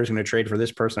the Warriors going to trade for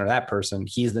this person or that person,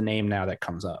 he's the name now that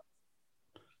comes up,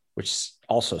 which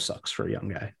also sucks for a young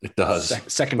guy. It does.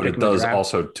 Second but pick it does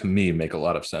also, to me, make a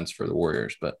lot of sense for the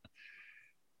Warriors. But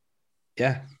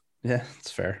yeah,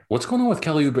 it's fair. What's going on with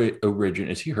Kelly Oubre?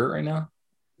 Is he hurt right now?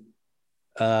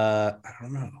 I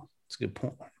don't know. It's a good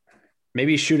point.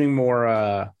 Maybe shooting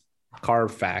more carb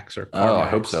facts or I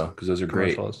hope so, because those are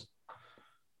great.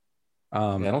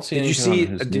 I don't see. Did you see?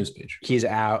 On his news page. He's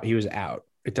out. He was out.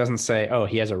 It doesn't say. Oh,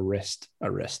 he has a wrist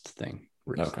thing.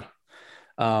 Okay.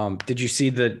 Did you see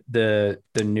the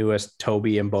newest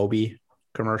Toby and Bobby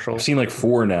commercial? I've seen like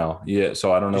 4 now. Yeah.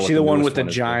 So I don't know. You see the one with the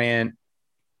giant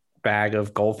bag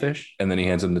of goldfish, and then he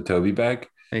hands him the Toby bag,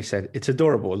 and he said, "It's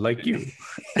adorable, like you."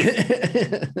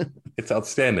 It's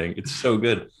outstanding. It's so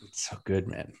good. It's so good,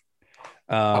 man.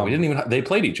 We didn't even. They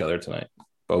played each other tonight.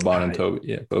 Boban and Toby.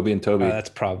 Yeah, Bobby and Toby. That's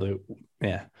probably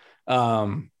yeah.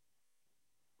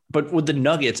 But with the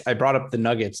Nuggets, I brought up the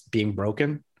Nuggets being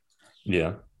broken.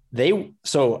 Yeah.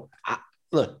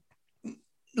 Look,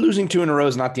 losing 2 in a row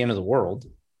is not the end of the world,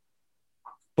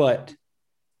 but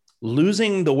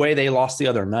losing the way they lost the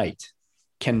other night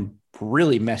can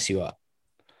really mess you up.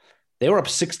 They were up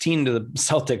 16 to the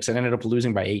Celtics and ended up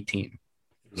losing by 18. It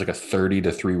was like a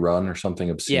 30-3 run or something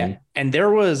obscene. Yeah, and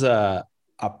there was a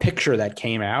picture that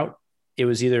came out. It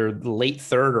was either late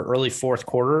third or early fourth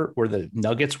quarter where the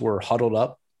Nuggets were huddled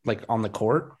up like on the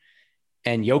court,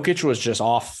 and Jokic was just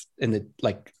off in the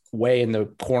way in the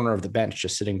corner of the bench,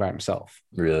 just sitting by himself.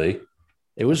 Really?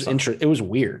 It was interesting. It was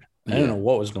weird. I don't know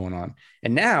what was going on.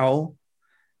 And now,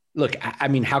 look, I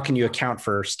mean, how can you account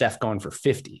for Steph going for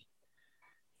 50?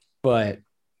 But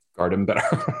guard him better.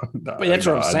 But that's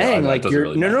what I'm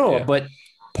saying. But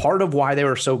part of why they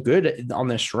were so good on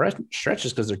this stretch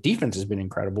is because their defense has been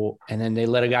incredible. And then they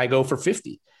let a guy go for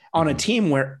 50 on a team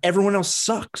where everyone else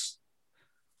sucks.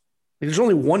 There's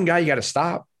only one guy you got to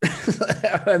stop.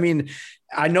 I mean,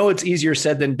 I know it's easier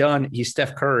said than done. He's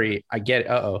Steph Curry. I get it.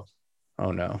 Oh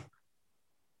no.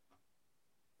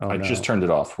 I just turned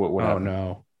it off. What happened?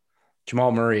 No.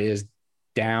 Jamal Murray is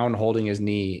down holding his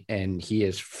knee and he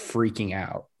is freaking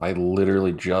out. I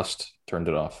literally just turned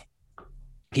it off.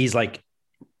 He's like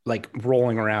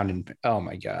rolling around and oh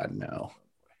my God, no.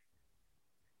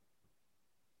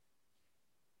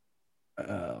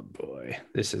 Oh boy,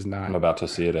 this is not. I'm about to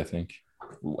see it, I think.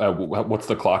 What's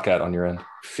the clock at on your end?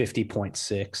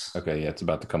 50.6. Okay, yeah, it's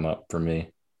about to come up for me.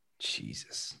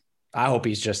 Jesus. I hope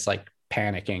he's just like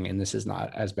panicking and this is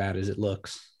not as bad as it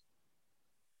looks.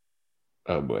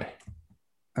 Oh boy.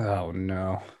 Oh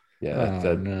no.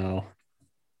 Yeah, no.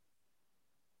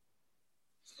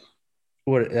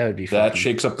 That would be that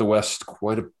shakes up the West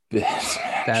quite a bit.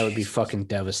 That would be fucking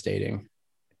devastating.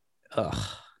 Ugh.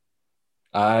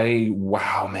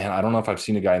 Wow, man. I don't know if I've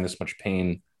seen a guy in this much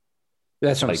pain.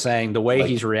 That's what I'm saying. The way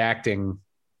he's reacting,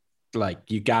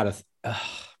 you gotta. Oh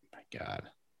my God.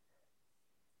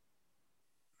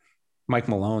 Mike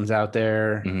Malone's out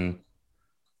there. Mm-hmm.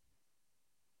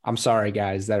 I'm sorry,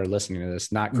 guys that are listening to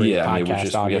this. Not great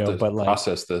podcast audio, we have to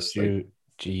process this.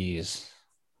 Jeez.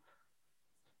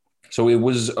 So it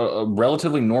was a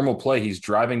relatively normal play. He's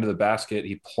driving to the basket.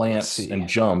 He plants and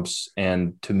jumps.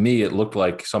 And to me, it looked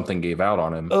like something gave out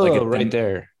on him. Oh, right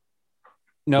there.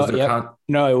 No,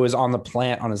 no, it was on the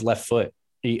plant on his left foot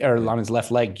or on his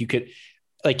left leg. You could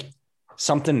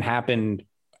something happened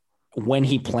when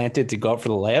he planted to go up for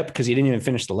the layup because he didn't even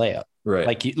finish the layup. Right.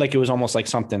 Like it was almost like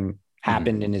something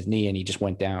happened in his knee and he just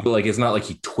went down. But it's not like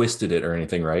he twisted it or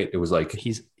anything, right? It was like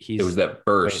it was that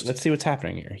burst. Wait, let's see what's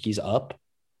happening here. He's up.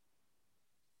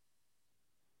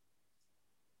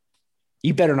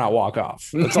 You better not walk off.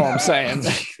 That's all I'm saying.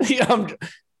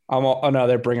 Oh no,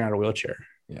 they're bringing out a wheelchair.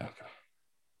 Yeah.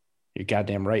 You're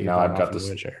goddamn right. Now I've got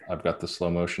the slow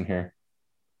motion here.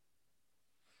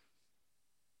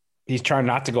 He's trying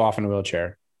not to go off in a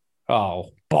wheelchair. Oh,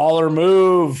 baller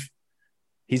move.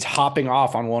 He's hopping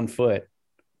off on one foot.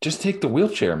 Just take the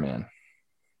wheelchair, man.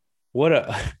 What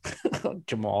a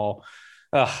Jamal.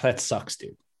 Oh, that sucks,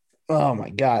 dude. Oh my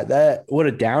God. What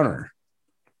a downer.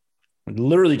 I'm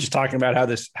literally just talking about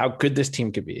how good this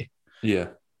team could be. Yeah.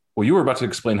 Well, you were about to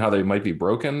explain how they might be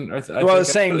broken. I was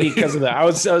saying because of that. I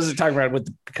was talking about it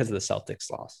because of the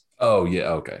Celtics loss. Oh, yeah.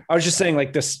 Okay. I was just saying,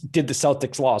 like, did the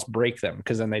Celtics loss break them?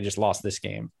 Because then they just lost this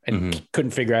game and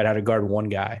couldn't figure out how to guard one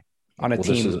guy on a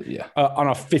team, on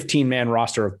a 15-man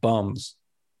roster of bums.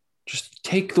 Just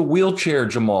take the wheelchair,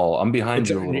 Jamal. I'm behind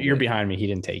you. You're behind me. He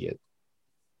didn't take it.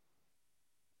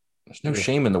 There's no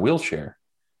shame in the wheelchair.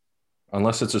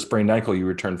 Unless it's a sprained ankle you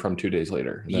return from 2 days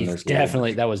later.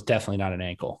 That was definitely not an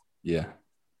ankle. Yeah.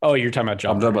 Oh, you're talking about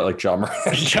I'm talking about like John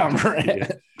Morant. John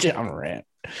Morant. John Morant.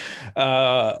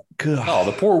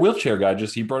 The poor wheelchair guy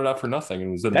he brought it out for nothing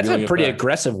and was that's a pretty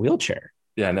aggressive wheelchair.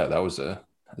 Yeah, I know. That was a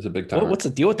big time. What's the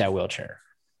deal with that wheelchair?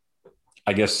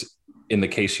 I guess in the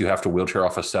case you have to wheelchair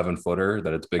off a 7-footer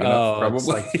that it's big enough,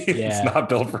 probably. It's not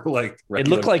built for like it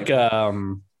looked like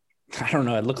I don't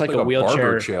know. It looked like a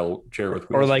wheelchair chair with wheels.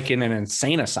 Or like in an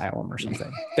insane asylum or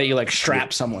something that you like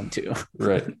strap someone to.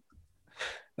 Right.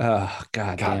 Oh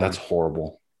God, that's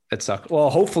horrible. It sucks. Well,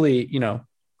 hopefully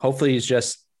he's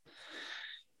just,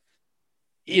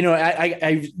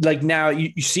 I like now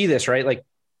you see this, right? Like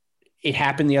it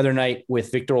happened the other night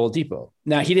with Victor Oladipo.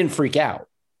 Now he didn't freak out,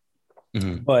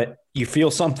 but you feel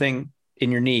something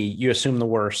in your knee, you assume the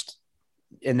worst,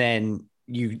 and then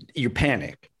you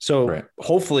panic. So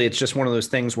hopefully it's just one of those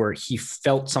things where he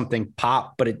felt something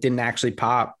pop, but it didn't actually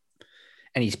pop.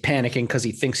 And he's panicking because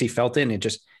he thinks he felt it. And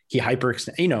he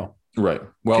hyperextend, Right.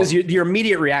 Well, because your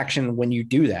immediate reaction when you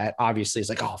do that, obviously is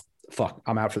like, oh, fuck,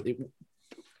 I'm out for the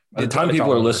by the time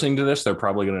people are listening to this, they're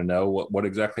probably going to know what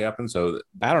exactly happened. So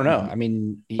I don't know. I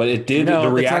mean, but it did. The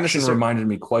reaction reminded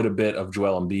me quite a bit of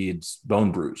Joel Embiid's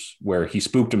bone bruise, where he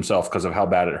spooked himself because of how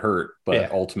bad it hurt,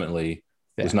 but ultimately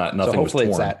was not nothing. So hopefully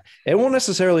was torn. it's that. It won't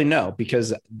necessarily know,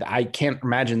 because I can't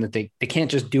imagine that they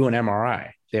can't just do an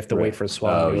MRI. They have to wait for the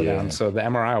swelling to go down. So the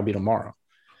MRI will be tomorrow.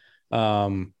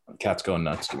 Cat's going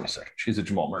nuts. Give me a second. She's a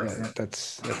Jamal Murray. That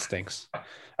stinks. All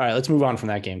right, let's move on from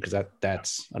that game because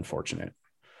that's unfortunate.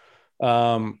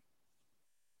 Any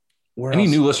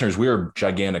new listeners? We are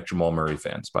gigantic Jamal Murray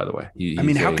fans, by the way.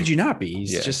 How could you not be?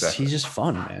 He's just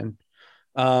fun,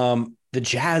 man. The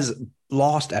Jazz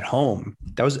lost at home.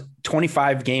 That was a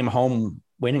 25-game home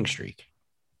winning streak.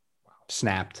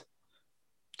 Snapped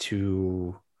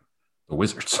to the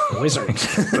Wizards.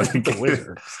 The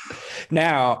Wizards.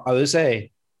 Now, I would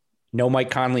say no Mike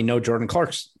Conley, no Jordan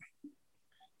Clarkson.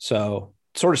 So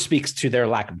it sort of speaks to their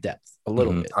lack of depth a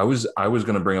little bit. I was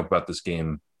going to bring up about this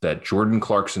game that Jordan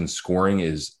Clarkson's scoring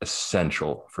is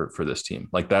essential for this team.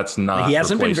 Like that's not. He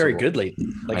hasn't been very good lately.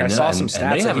 Like I saw some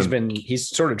stats that he's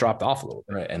sort of dropped off a little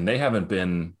bit. Right, and they haven't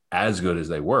been as good as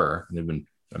they were. They've been.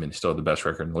 I mean, they still have the best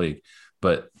record in the league,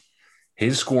 but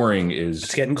his scoring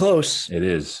it's getting close. It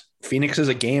is. Phoenix is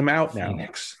a game out now.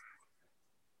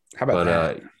 How about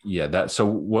that? That. So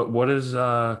what is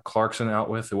Clarkson out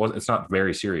with? It's not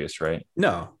very serious, right?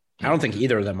 No, I don't think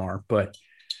either of them are, but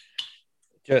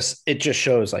it just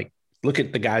shows, like, look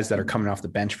at the guys that are coming off the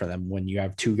bench for them when you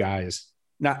have two guys.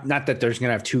 Not that there's going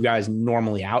to have two guys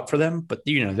normally out for them, but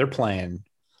they're playing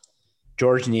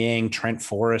George Niang, Trent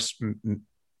Forrest,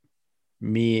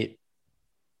 Mione.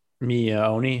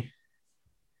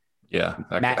 Yeah.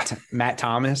 Matt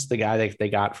Thomas, the guy that they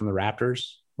got from the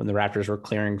Raptors when the Raptors were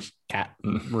clearing cap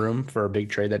room for a big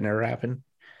trade that never happened.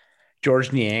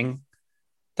 George Niang,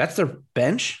 that's their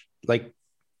bench. Like,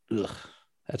 ugh,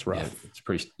 that's rough.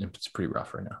 Yeah, it's pretty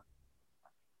rough right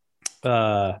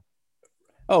now.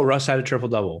 Russ had a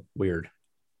triple-double. Weird.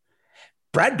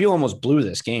 Brad Beal almost blew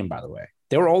this game, by the way.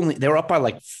 They were up by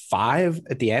like 5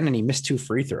 at the end, and he missed 2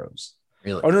 free throws.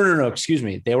 Really? Oh, no. Excuse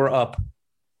me. They were up.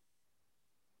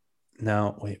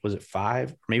 No, wait, was it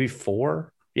 5? Maybe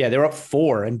 4? Yeah, they were up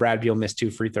 4, and Brad Beal missed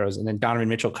 2 free throws, and then Donovan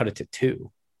Mitchell cut it to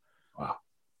 2. Wow.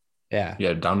 Yeah.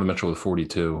 Yeah, Donovan Mitchell with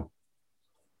 42.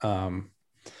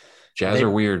 Jazz are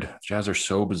weird. Jazz are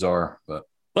so bizarre, but.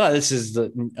 Well, this is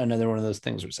another one of those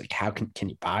things where it's like, how can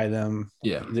you buy them?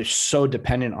 Yeah. They're so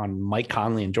dependent on Mike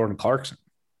Conley and Jordan Clarkson.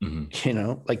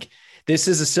 Mm-hmm. Like this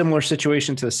is a similar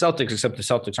situation to the Celtics, except the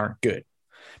Celtics aren't good.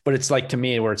 But it's like, to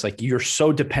me, where it's like, you're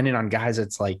so dependent on guys.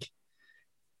 It's like,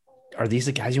 are these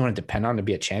the guys you want to depend on to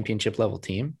be a championship level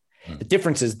team? The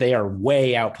difference is they are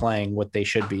way outplaying what they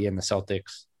should be, and the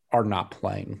Celtics are not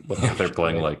playing what they're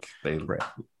playing be. Like they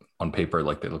on paper,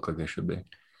 like they look like they should be.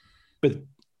 But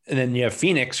and then you have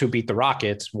Phoenix, who beat the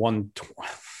Rockets.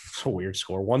 It's a weird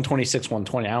score,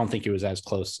 126-120. I don't think it was as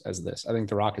close as this. I think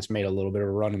the Rockets made a little bit of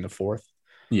a run in the fourth.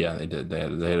 Yeah, they did. They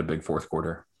had a big fourth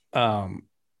quarter.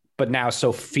 But now,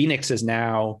 so Phoenix is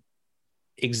now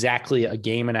exactly a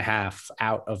game and a half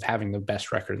out of having the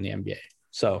best record in the NBA.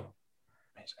 So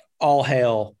amazing. All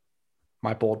hail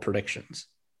my bold predictions.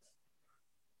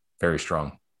 Very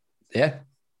strong. Yeah,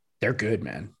 they're good,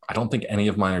 man. I don't think any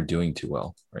of mine are doing too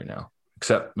well right now,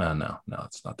 except no,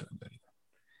 it's not doing good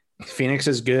either. Phoenix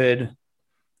is good.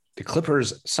 The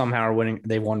Clippers somehow are winning.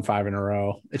 They won 5 in a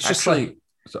row. It's just actually,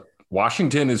 so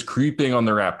Washington is creeping on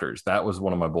the Raptors. That was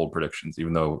one of my bold predictions,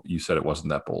 even though you said it wasn't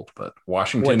that bold. But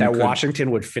Washington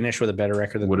would finich with a better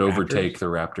record than would overtake the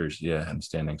Raptors, in the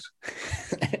standings.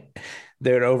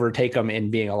 They would overtake them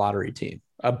in being a lottery team,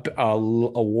 a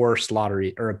worse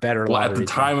lottery or a better lottery. At the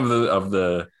time of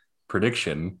the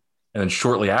prediction, and then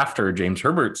shortly after, James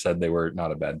Herbert said they were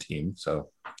not a bad team. So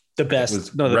the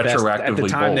best, best at the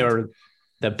time. Bold. They were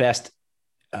the best.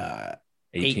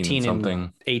 18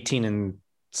 and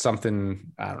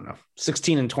something. I don't know.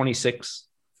 16 and 26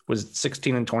 was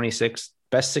 16 and 26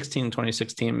 best 16 and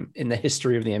 26 team in the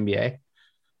history of the NBA.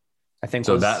 I think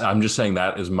so. That I'm just saying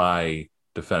that is my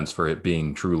defense for it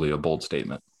being truly a bold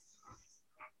statement.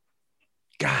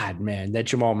 God, man, that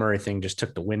Jamal Murray thing just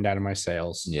took the wind out of my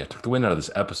sails. Yeah, took the wind out of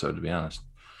this episode, to be honest.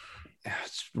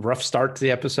 It's a rough start to the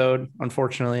episode,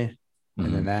 unfortunately. Mm-hmm.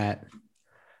 And then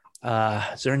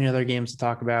that. Is there any other games to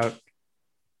talk about?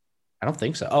 I don't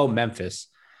think so. Oh, Memphis.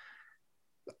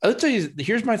 I'll tell you,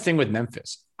 here's my thing with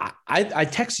Memphis. I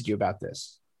texted you about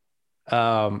this.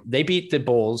 They beat the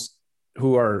Bulls,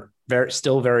 who are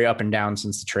still very up and down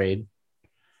since the trade.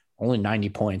 Only 90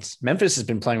 points. Memphis has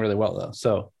been playing really well, though.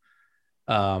 So,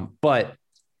 but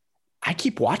I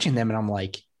keep watching them, and I'm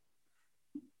like,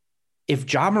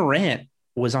 if Ja Morant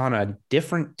was on a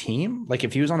different team, like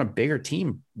if he was on a bigger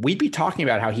team, we'd be talking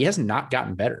about how he has not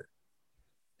gotten better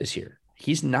this year.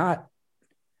 He's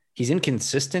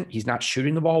inconsistent. He's not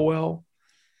shooting the ball well.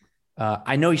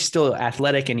 I know he's still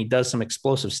athletic and he does some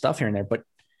explosive stuff here and there, but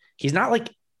he's not like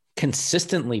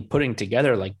consistently putting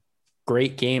together like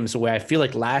great games the way I feel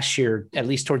like last year, at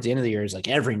least towards the end of the year, is like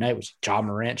every night was a Ja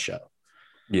Morant show.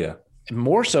 Yeah. And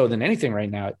more so than anything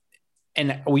right now.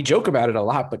 And we joke about it a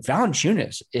lot, but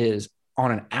Valanciunas is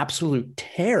on an absolute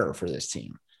tear for this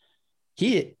team.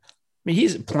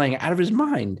 He's playing out of his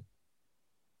mind.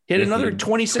 He had another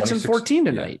 26 and 14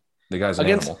 tonight. Yeah. The guy's an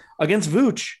animal. Against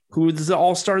Vooch, who is the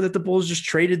all-star that the Bulls just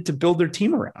traded to build their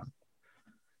team around.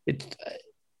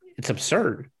 It's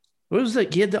absurd. It was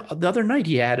like he had the other night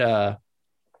he had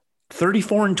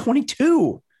 34 and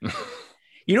 22.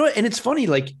 You know what? And it's funny,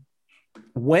 like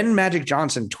when Magic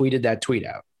Johnson tweeted that tweet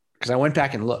out, because I went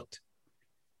back and looked,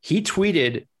 he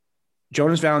tweeted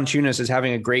Jonas Valanciunas is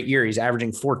having a great year. He's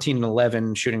averaging 14 and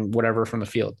 11, shooting whatever from the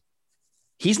field.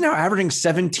 He's now averaging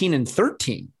 17 and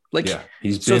 13. Like, yeah,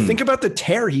 think about the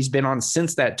tear he's been on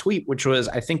since that tweet, which was,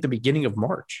 I think, the beginning of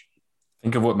March.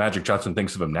 Think of what Magic Johnson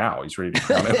thinks of him now. He's ready to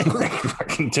crown him like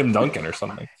fucking Tim Duncan or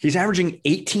something. He's averaging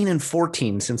 18 and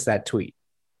 14 since that tweet.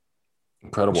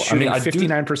 Incredible. Shooting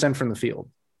 59% from the field.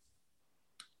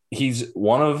 He's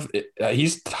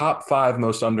top 5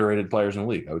 most underrated players in the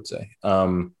league, I would say.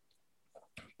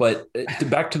 But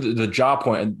back to the Ja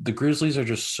point, the Grizzlies are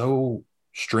just so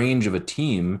strange of a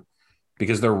team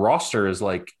because their roster is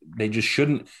like, they just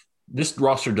shouldn't. This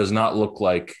roster does not look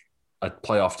like a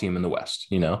playoff team in the West,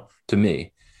 to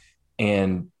me.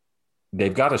 And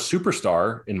they've got a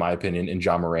superstar, in my opinion, in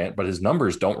Ja Morant, but his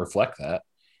numbers don't reflect that.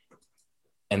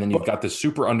 And then you've got this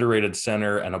super underrated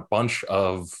center and a bunch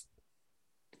of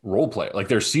role player. Like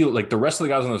the rest of the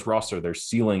guys on this roster, their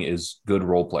ceiling is good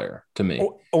role player to me.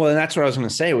 Well, and that's what I was going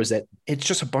to say was that it's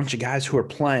just a bunch of guys who are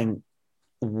playing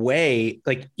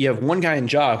like you have one guy in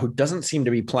Ja who doesn't seem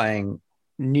to be playing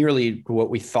nearly what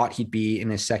we thought he'd be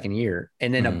in his second year.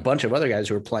 And then a bunch of other guys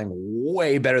who are playing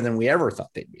way better than we ever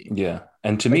thought they'd be. Yeah.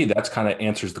 And to me, that's kind of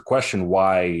answers the question.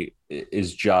 Why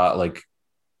is Ja like,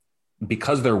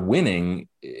 because they're winning.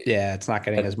 Yeah. It's not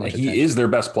getting as much. He is their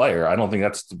best player. I don't think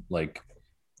that's like,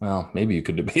 well, maybe you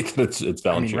could debate that it's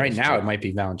Valanciunas. I mean, right now it might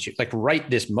be Valanciunas. Like right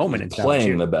this moment, it's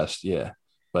playing the best. Yeah.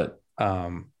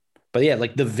 But yeah,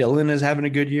 like the villain is having a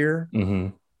good year.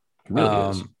 Mm-hmm. Really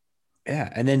is.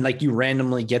 Yeah. And then like you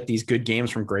randomly get these good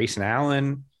games from Grayson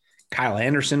Allen. Kyle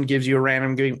Anderson gives you a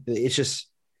random game. It's just,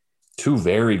 Two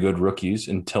very good rookies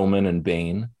in Tillman and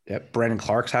Bain. Yep. Brandon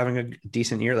Clark's having a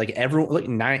decent year. Like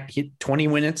everyone, like 20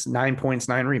 minutes, 9 points,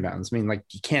 9 rebounds. I mean, like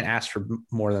you can't ask for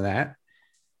more than that.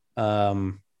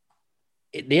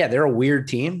 They're a weird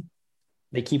team.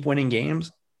 They keep winning games,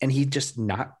 and he just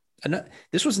not.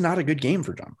 This was not a good game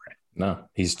for John Morant. No,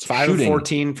 he's 5 of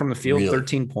 14 from the field, really.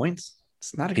 13 points.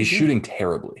 It's not a good He's game. shooting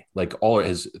terribly. Like all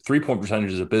his 3-point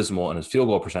percentage is abysmal, and his field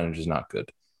goal percentage is not good.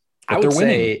 But I would they're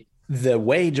winning. say the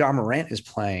way John Morant is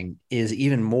playing is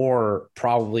even more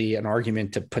probably an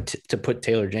argument to put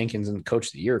Taylor Jenkins in the Coach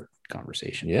of the Year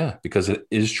conversation. Yeah, because it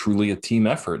is truly a team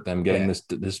effort, them getting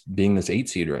this being this 8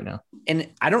 seed right now.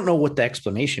 And I don't know what the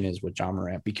explanation is with John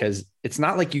Morant, because it's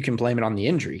not like you can blame it on the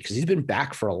injury, because he's been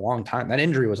back for a long time. That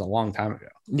injury was a long time ago.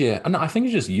 Yeah, no, I think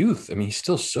it's just youth. I mean, he's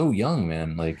still so young,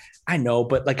 man. Like I know,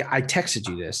 but like I texted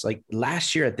you this, like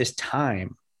last year at this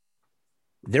time,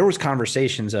 there was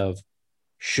conversations of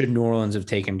should New Orleans have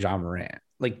taken John Morant?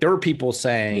 Like there were people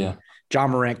saying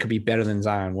John Morant could be better than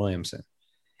Zion Williamson.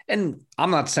 And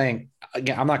I'm not saying,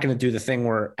 again, I'm not going to do the thing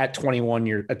where at 20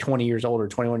 years old or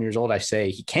 21 years old, I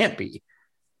say he can't be.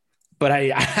 But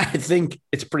I think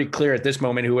it's pretty clear at this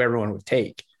moment who everyone would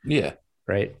take. Yeah.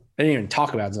 Right. I didn't even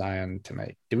talk about Zion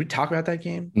tonight. Did we talk about that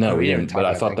game? No, we didn't. But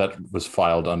I thought that was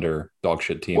filed under dog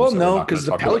shit teams. Well, no, because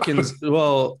the Pelicans,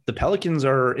 the Pelicans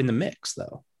are in the mix,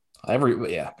 though.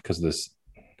 Because this.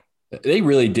 They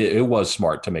really did. It was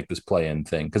smart to make this play-in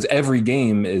thing because every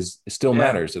game still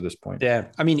matters at this point. Yeah.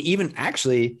 I mean, even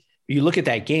actually, you look at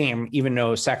that game, even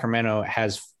though Sacramento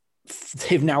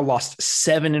they've now lost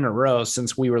 7 in a row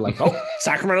since we were like, oh,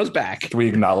 Sacramento's back. Do we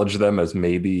acknowledge them as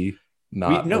maybe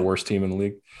not the worst team in the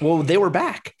league? Well, they were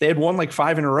back. They had won like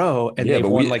 5 in a row, and they've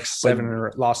won like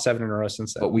 7 lost 7 in a row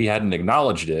since then. But we hadn't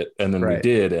acknowledged it, and then we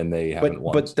did, and they haven't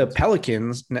won. But the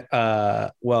Pelicans,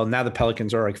 now the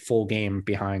Pelicans are like full game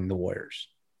behind the Warriors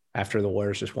after the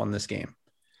Warriors just won this game.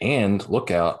 And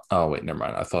look out. Oh, wait, never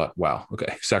mind. I thought, wow,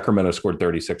 okay. Sacramento scored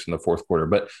 36 in the fourth quarter,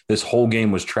 but this whole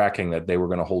game was tracking that they were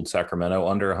going to hold Sacramento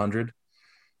under 100,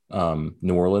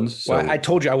 New Orleans. So. Well, I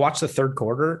told you, I watched the third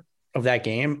quarter of that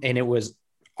game, and it was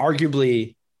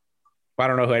arguably, I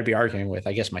don't know who I'd be arguing with,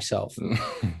 I guess myself,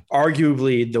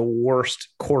 arguably the worst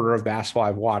quarter of basketball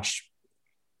I've watched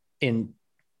in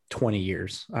 20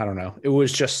 years. I don't know. It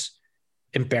was just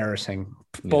embarrassing.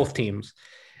 Both teams.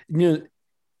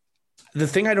 The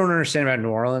thing I don't understand about New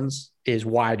Orleans is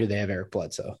why do they have Eric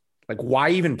Bledsoe? Like,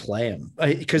 why even play him?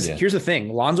 Because here's the thing.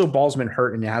 Lonzo Ball's been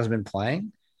hurt and hasn't been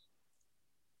playing.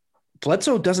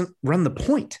 Bledsoe doesn't run the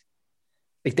point.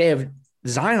 Like, they have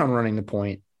Zion running the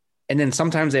point, and then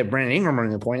sometimes they have Brandon Ingram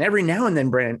running the point. Every now and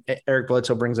then Eric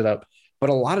Bledsoe brings it up. But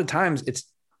a lot of times it's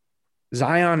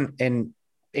Zion and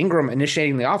Ingram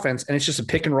initiating the offense, and it's just a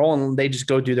pick and roll, and they just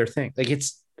go do their thing. Like,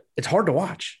 it's hard to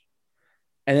watch.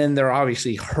 And then they're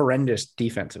obviously horrendous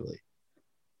defensively.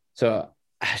 So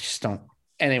I just don't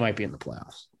 – and they might be in the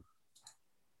playoffs.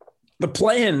 The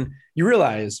play-in, you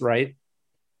realize, right?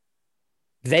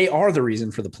 They are the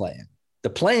reason for the play-in. The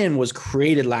play-in was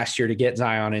created last year to get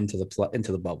Zion into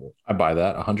the bubble. I buy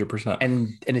that 100%.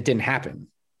 And it didn't happen.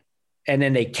 And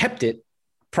then they kept it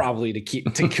probably to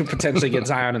potentially get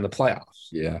Zion in the playoffs.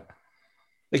 Yeah.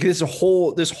 Like this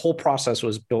whole process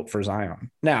was built for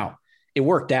Zion. Now, it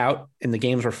worked out and the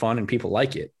games were fun and people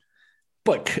like it.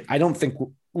 But I don't think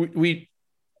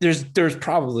there's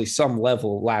probably some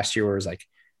level last year where it was like,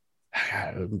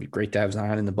 God, it would be great to have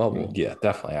Zion in the bubble. Yeah,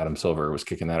 definitely. Adam Silver was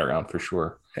kicking that around for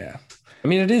sure. Yeah. I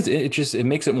mean, it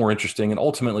makes it more interesting. And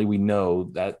ultimately we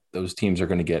know that those teams are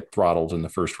going to get throttled in the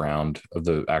first round of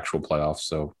the actual playoffs.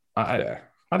 So I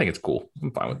think it's cool.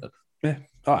 I'm fine with it. Yeah.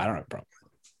 Oh, I don't have a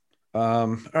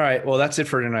problem. All right. Well, that's it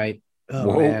for tonight.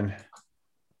 Oh, man.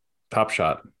 Top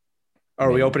Shot.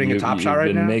 Are we opening a Top Shot right now?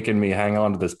 You've been making me hang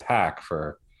on to this pack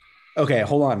for. Okay,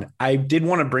 hold on. I did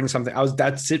want to bring something.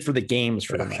 That's it for the games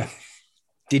for tonight.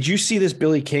 Did you see this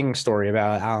Billy King story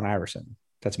about Allen Iverson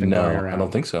that's been going around? I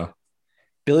don't think so.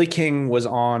 Billy King was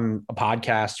on a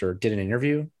podcast or did an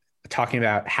interview talking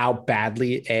about how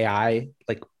badly AI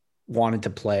wanted to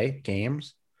play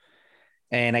games.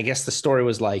 And I guess the story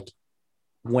was like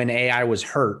when AI was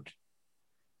hurt,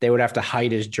 they would have to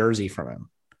hide his jersey from him.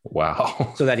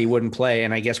 Wow. So that he wouldn't play.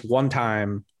 And I guess one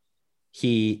time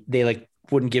they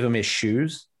wouldn't give him his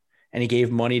shoes, and he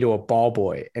gave money to a ball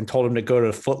boy and told him to go to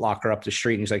a Foot Locker up the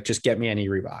street. And he's like, just get me any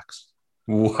Reeboks.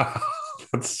 Wow.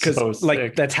 That's so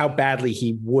sick. That's how badly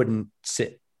he wouldn't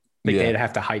sit. They'd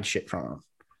have to hide shit from him.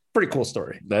 Pretty cool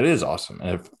story. That is awesome.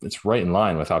 And it's right in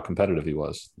line with how competitive he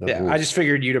was. I just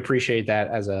figured you'd appreciate that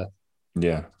as a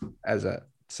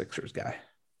Sixers guy.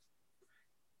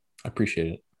 I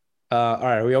appreciate it. All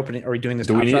right. Are we opening? Are we doing this?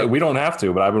 We don't have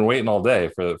to, but I've been waiting all day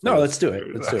for no, let's do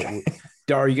it. Let's do it.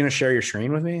 Are you going to share your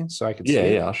screen with me so I can see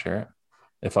it? Yeah, I'll share it.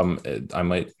 If I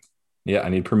might. Yeah, I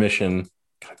need permission.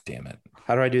 God damn it.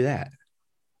 How do I do that?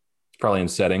 It's probably in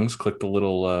settings. Click the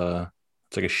little,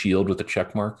 it's like a shield with a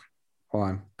check mark. Hold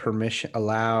on. Permission,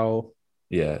 allow.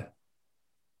 Yeah.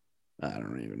 I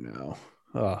don't even know.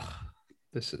 Oh,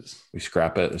 we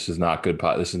scrap it. This is not good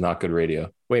this is not good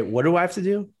radio. Wait, what do I have to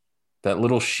do? That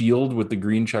little shield with the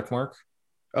green check mark.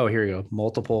 Oh, here we go.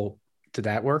 Multiple. Did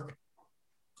that work?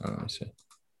 Oh, let me see.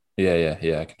 Yeah.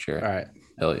 I can share it. All right.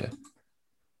 Hell yeah.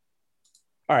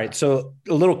 All right. So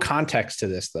a little context to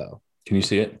this, though. Can you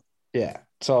see it? Yeah.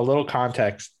 So a little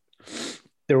context.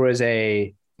 There was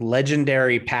a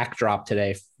legendary pack drop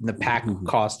today. The pack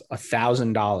cost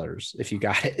 $1,000 if you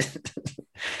got it.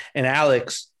 And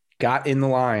Alex got in the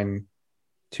line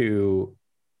to.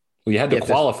 Well, you had to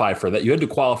qualify for that. You had to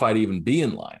qualify to even be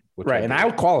in line. Right. And I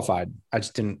qualified. I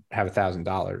just didn't have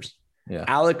 $1,000. Yeah.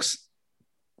 Alex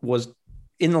was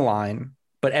in the line,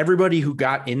 but everybody who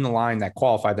got in the line that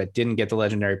qualified that didn't get the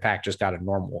legendary pack just got a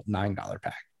normal $9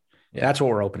 pack. Yeah. That's what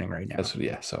we're opening right now.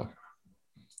 So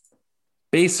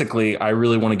basically, I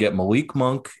really want to get Malik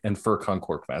Monk and Furkan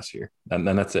Korkmaz here. And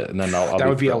then that's it. And then I'll that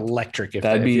would be electric if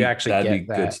you actually that'd get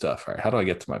be good stuff. All right. How do I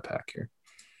get to my pack here?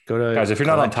 Go to guys, if you're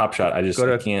not on Top Shot, I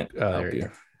can't help you.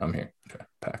 Go. I'm here. Okay.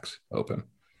 Packs open.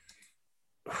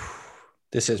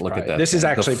 This is look at that. This is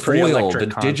actually pretty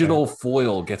electric. The digital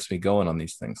foil gets me going on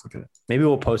these things. Look at it. Maybe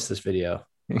we'll post this video.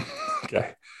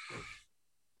 Okay.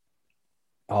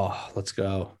 Oh, let's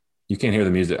go. You can't hear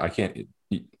the music. I can't.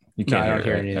 You can't I don't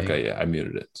hear anything. Okay, yeah, I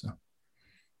muted it. So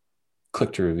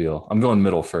click to reveal. I'm going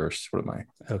middle first. What am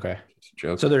I? Okay. It's a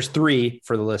joke. So there's 3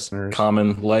 for the listeners.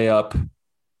 Common layup.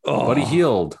 Oh. Buddy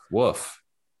Hield. Woof.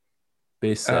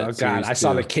 Base set. Oh God, I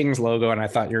saw the Kings logo and I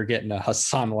thought you were getting a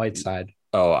Hassan Whiteside.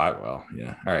 Oh,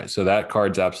 yeah. All right. So that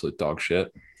card's absolute dog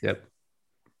shit. Yep.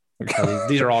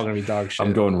 These are all going to be dog shit.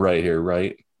 I'm going right here,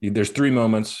 right? There's 3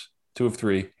 moments, 2 of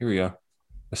 3. Here we go.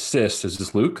 Assist. Is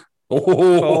this Luke?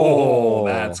 Oh,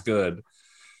 that's good.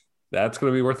 That's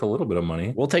going to be worth a little bit of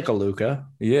money. We'll take a Luka.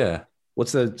 Yeah.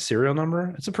 What's the serial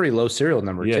number? It's a pretty low serial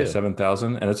number, too.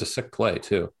 7,000. And it's a sick play,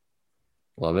 too.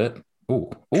 Love it.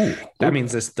 Ooh. That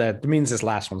means this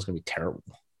last one's going to be terrible.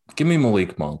 Give me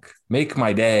Malik Monk. Make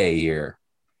my day here.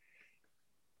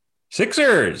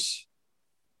 Sixers.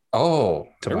 Oh,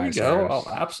 there we go. I'll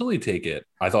absolutely take it.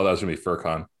 I thought that was going to be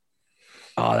Furkan.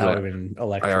 Oh, that would have been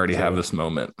electric. I already have this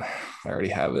moment. I already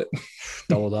have it.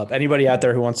 Doubled up. Anybody out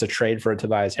there who wants to trade for a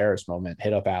Tobias Harris moment,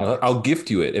 hit up Alex. I'll gift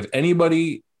you it. If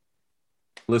anybody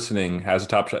listening has a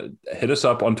Top Shot, hit us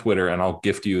up on Twitter and I'll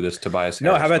gift you this Tobias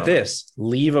Harris. No, how about this?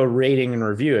 Leave a rating and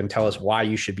review and tell us why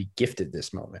you should be gifted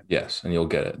this moment. Yes, and you'll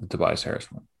get it, the Tobias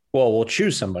Harris one. Well, we'll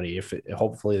choose somebody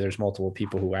hopefully there's multiple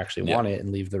people who actually want it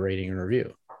and leave the rating and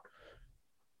review.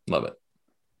 Love it.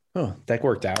 Oh, that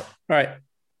worked out. All right.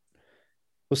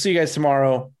 We'll see you guys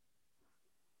tomorrow.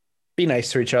 Be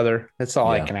nice to each other. That's all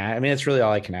I can ask. I mean, it's really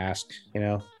all I can ask,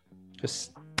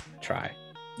 Just try.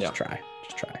 Just try.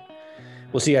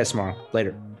 We'll see you guys tomorrow.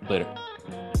 Later.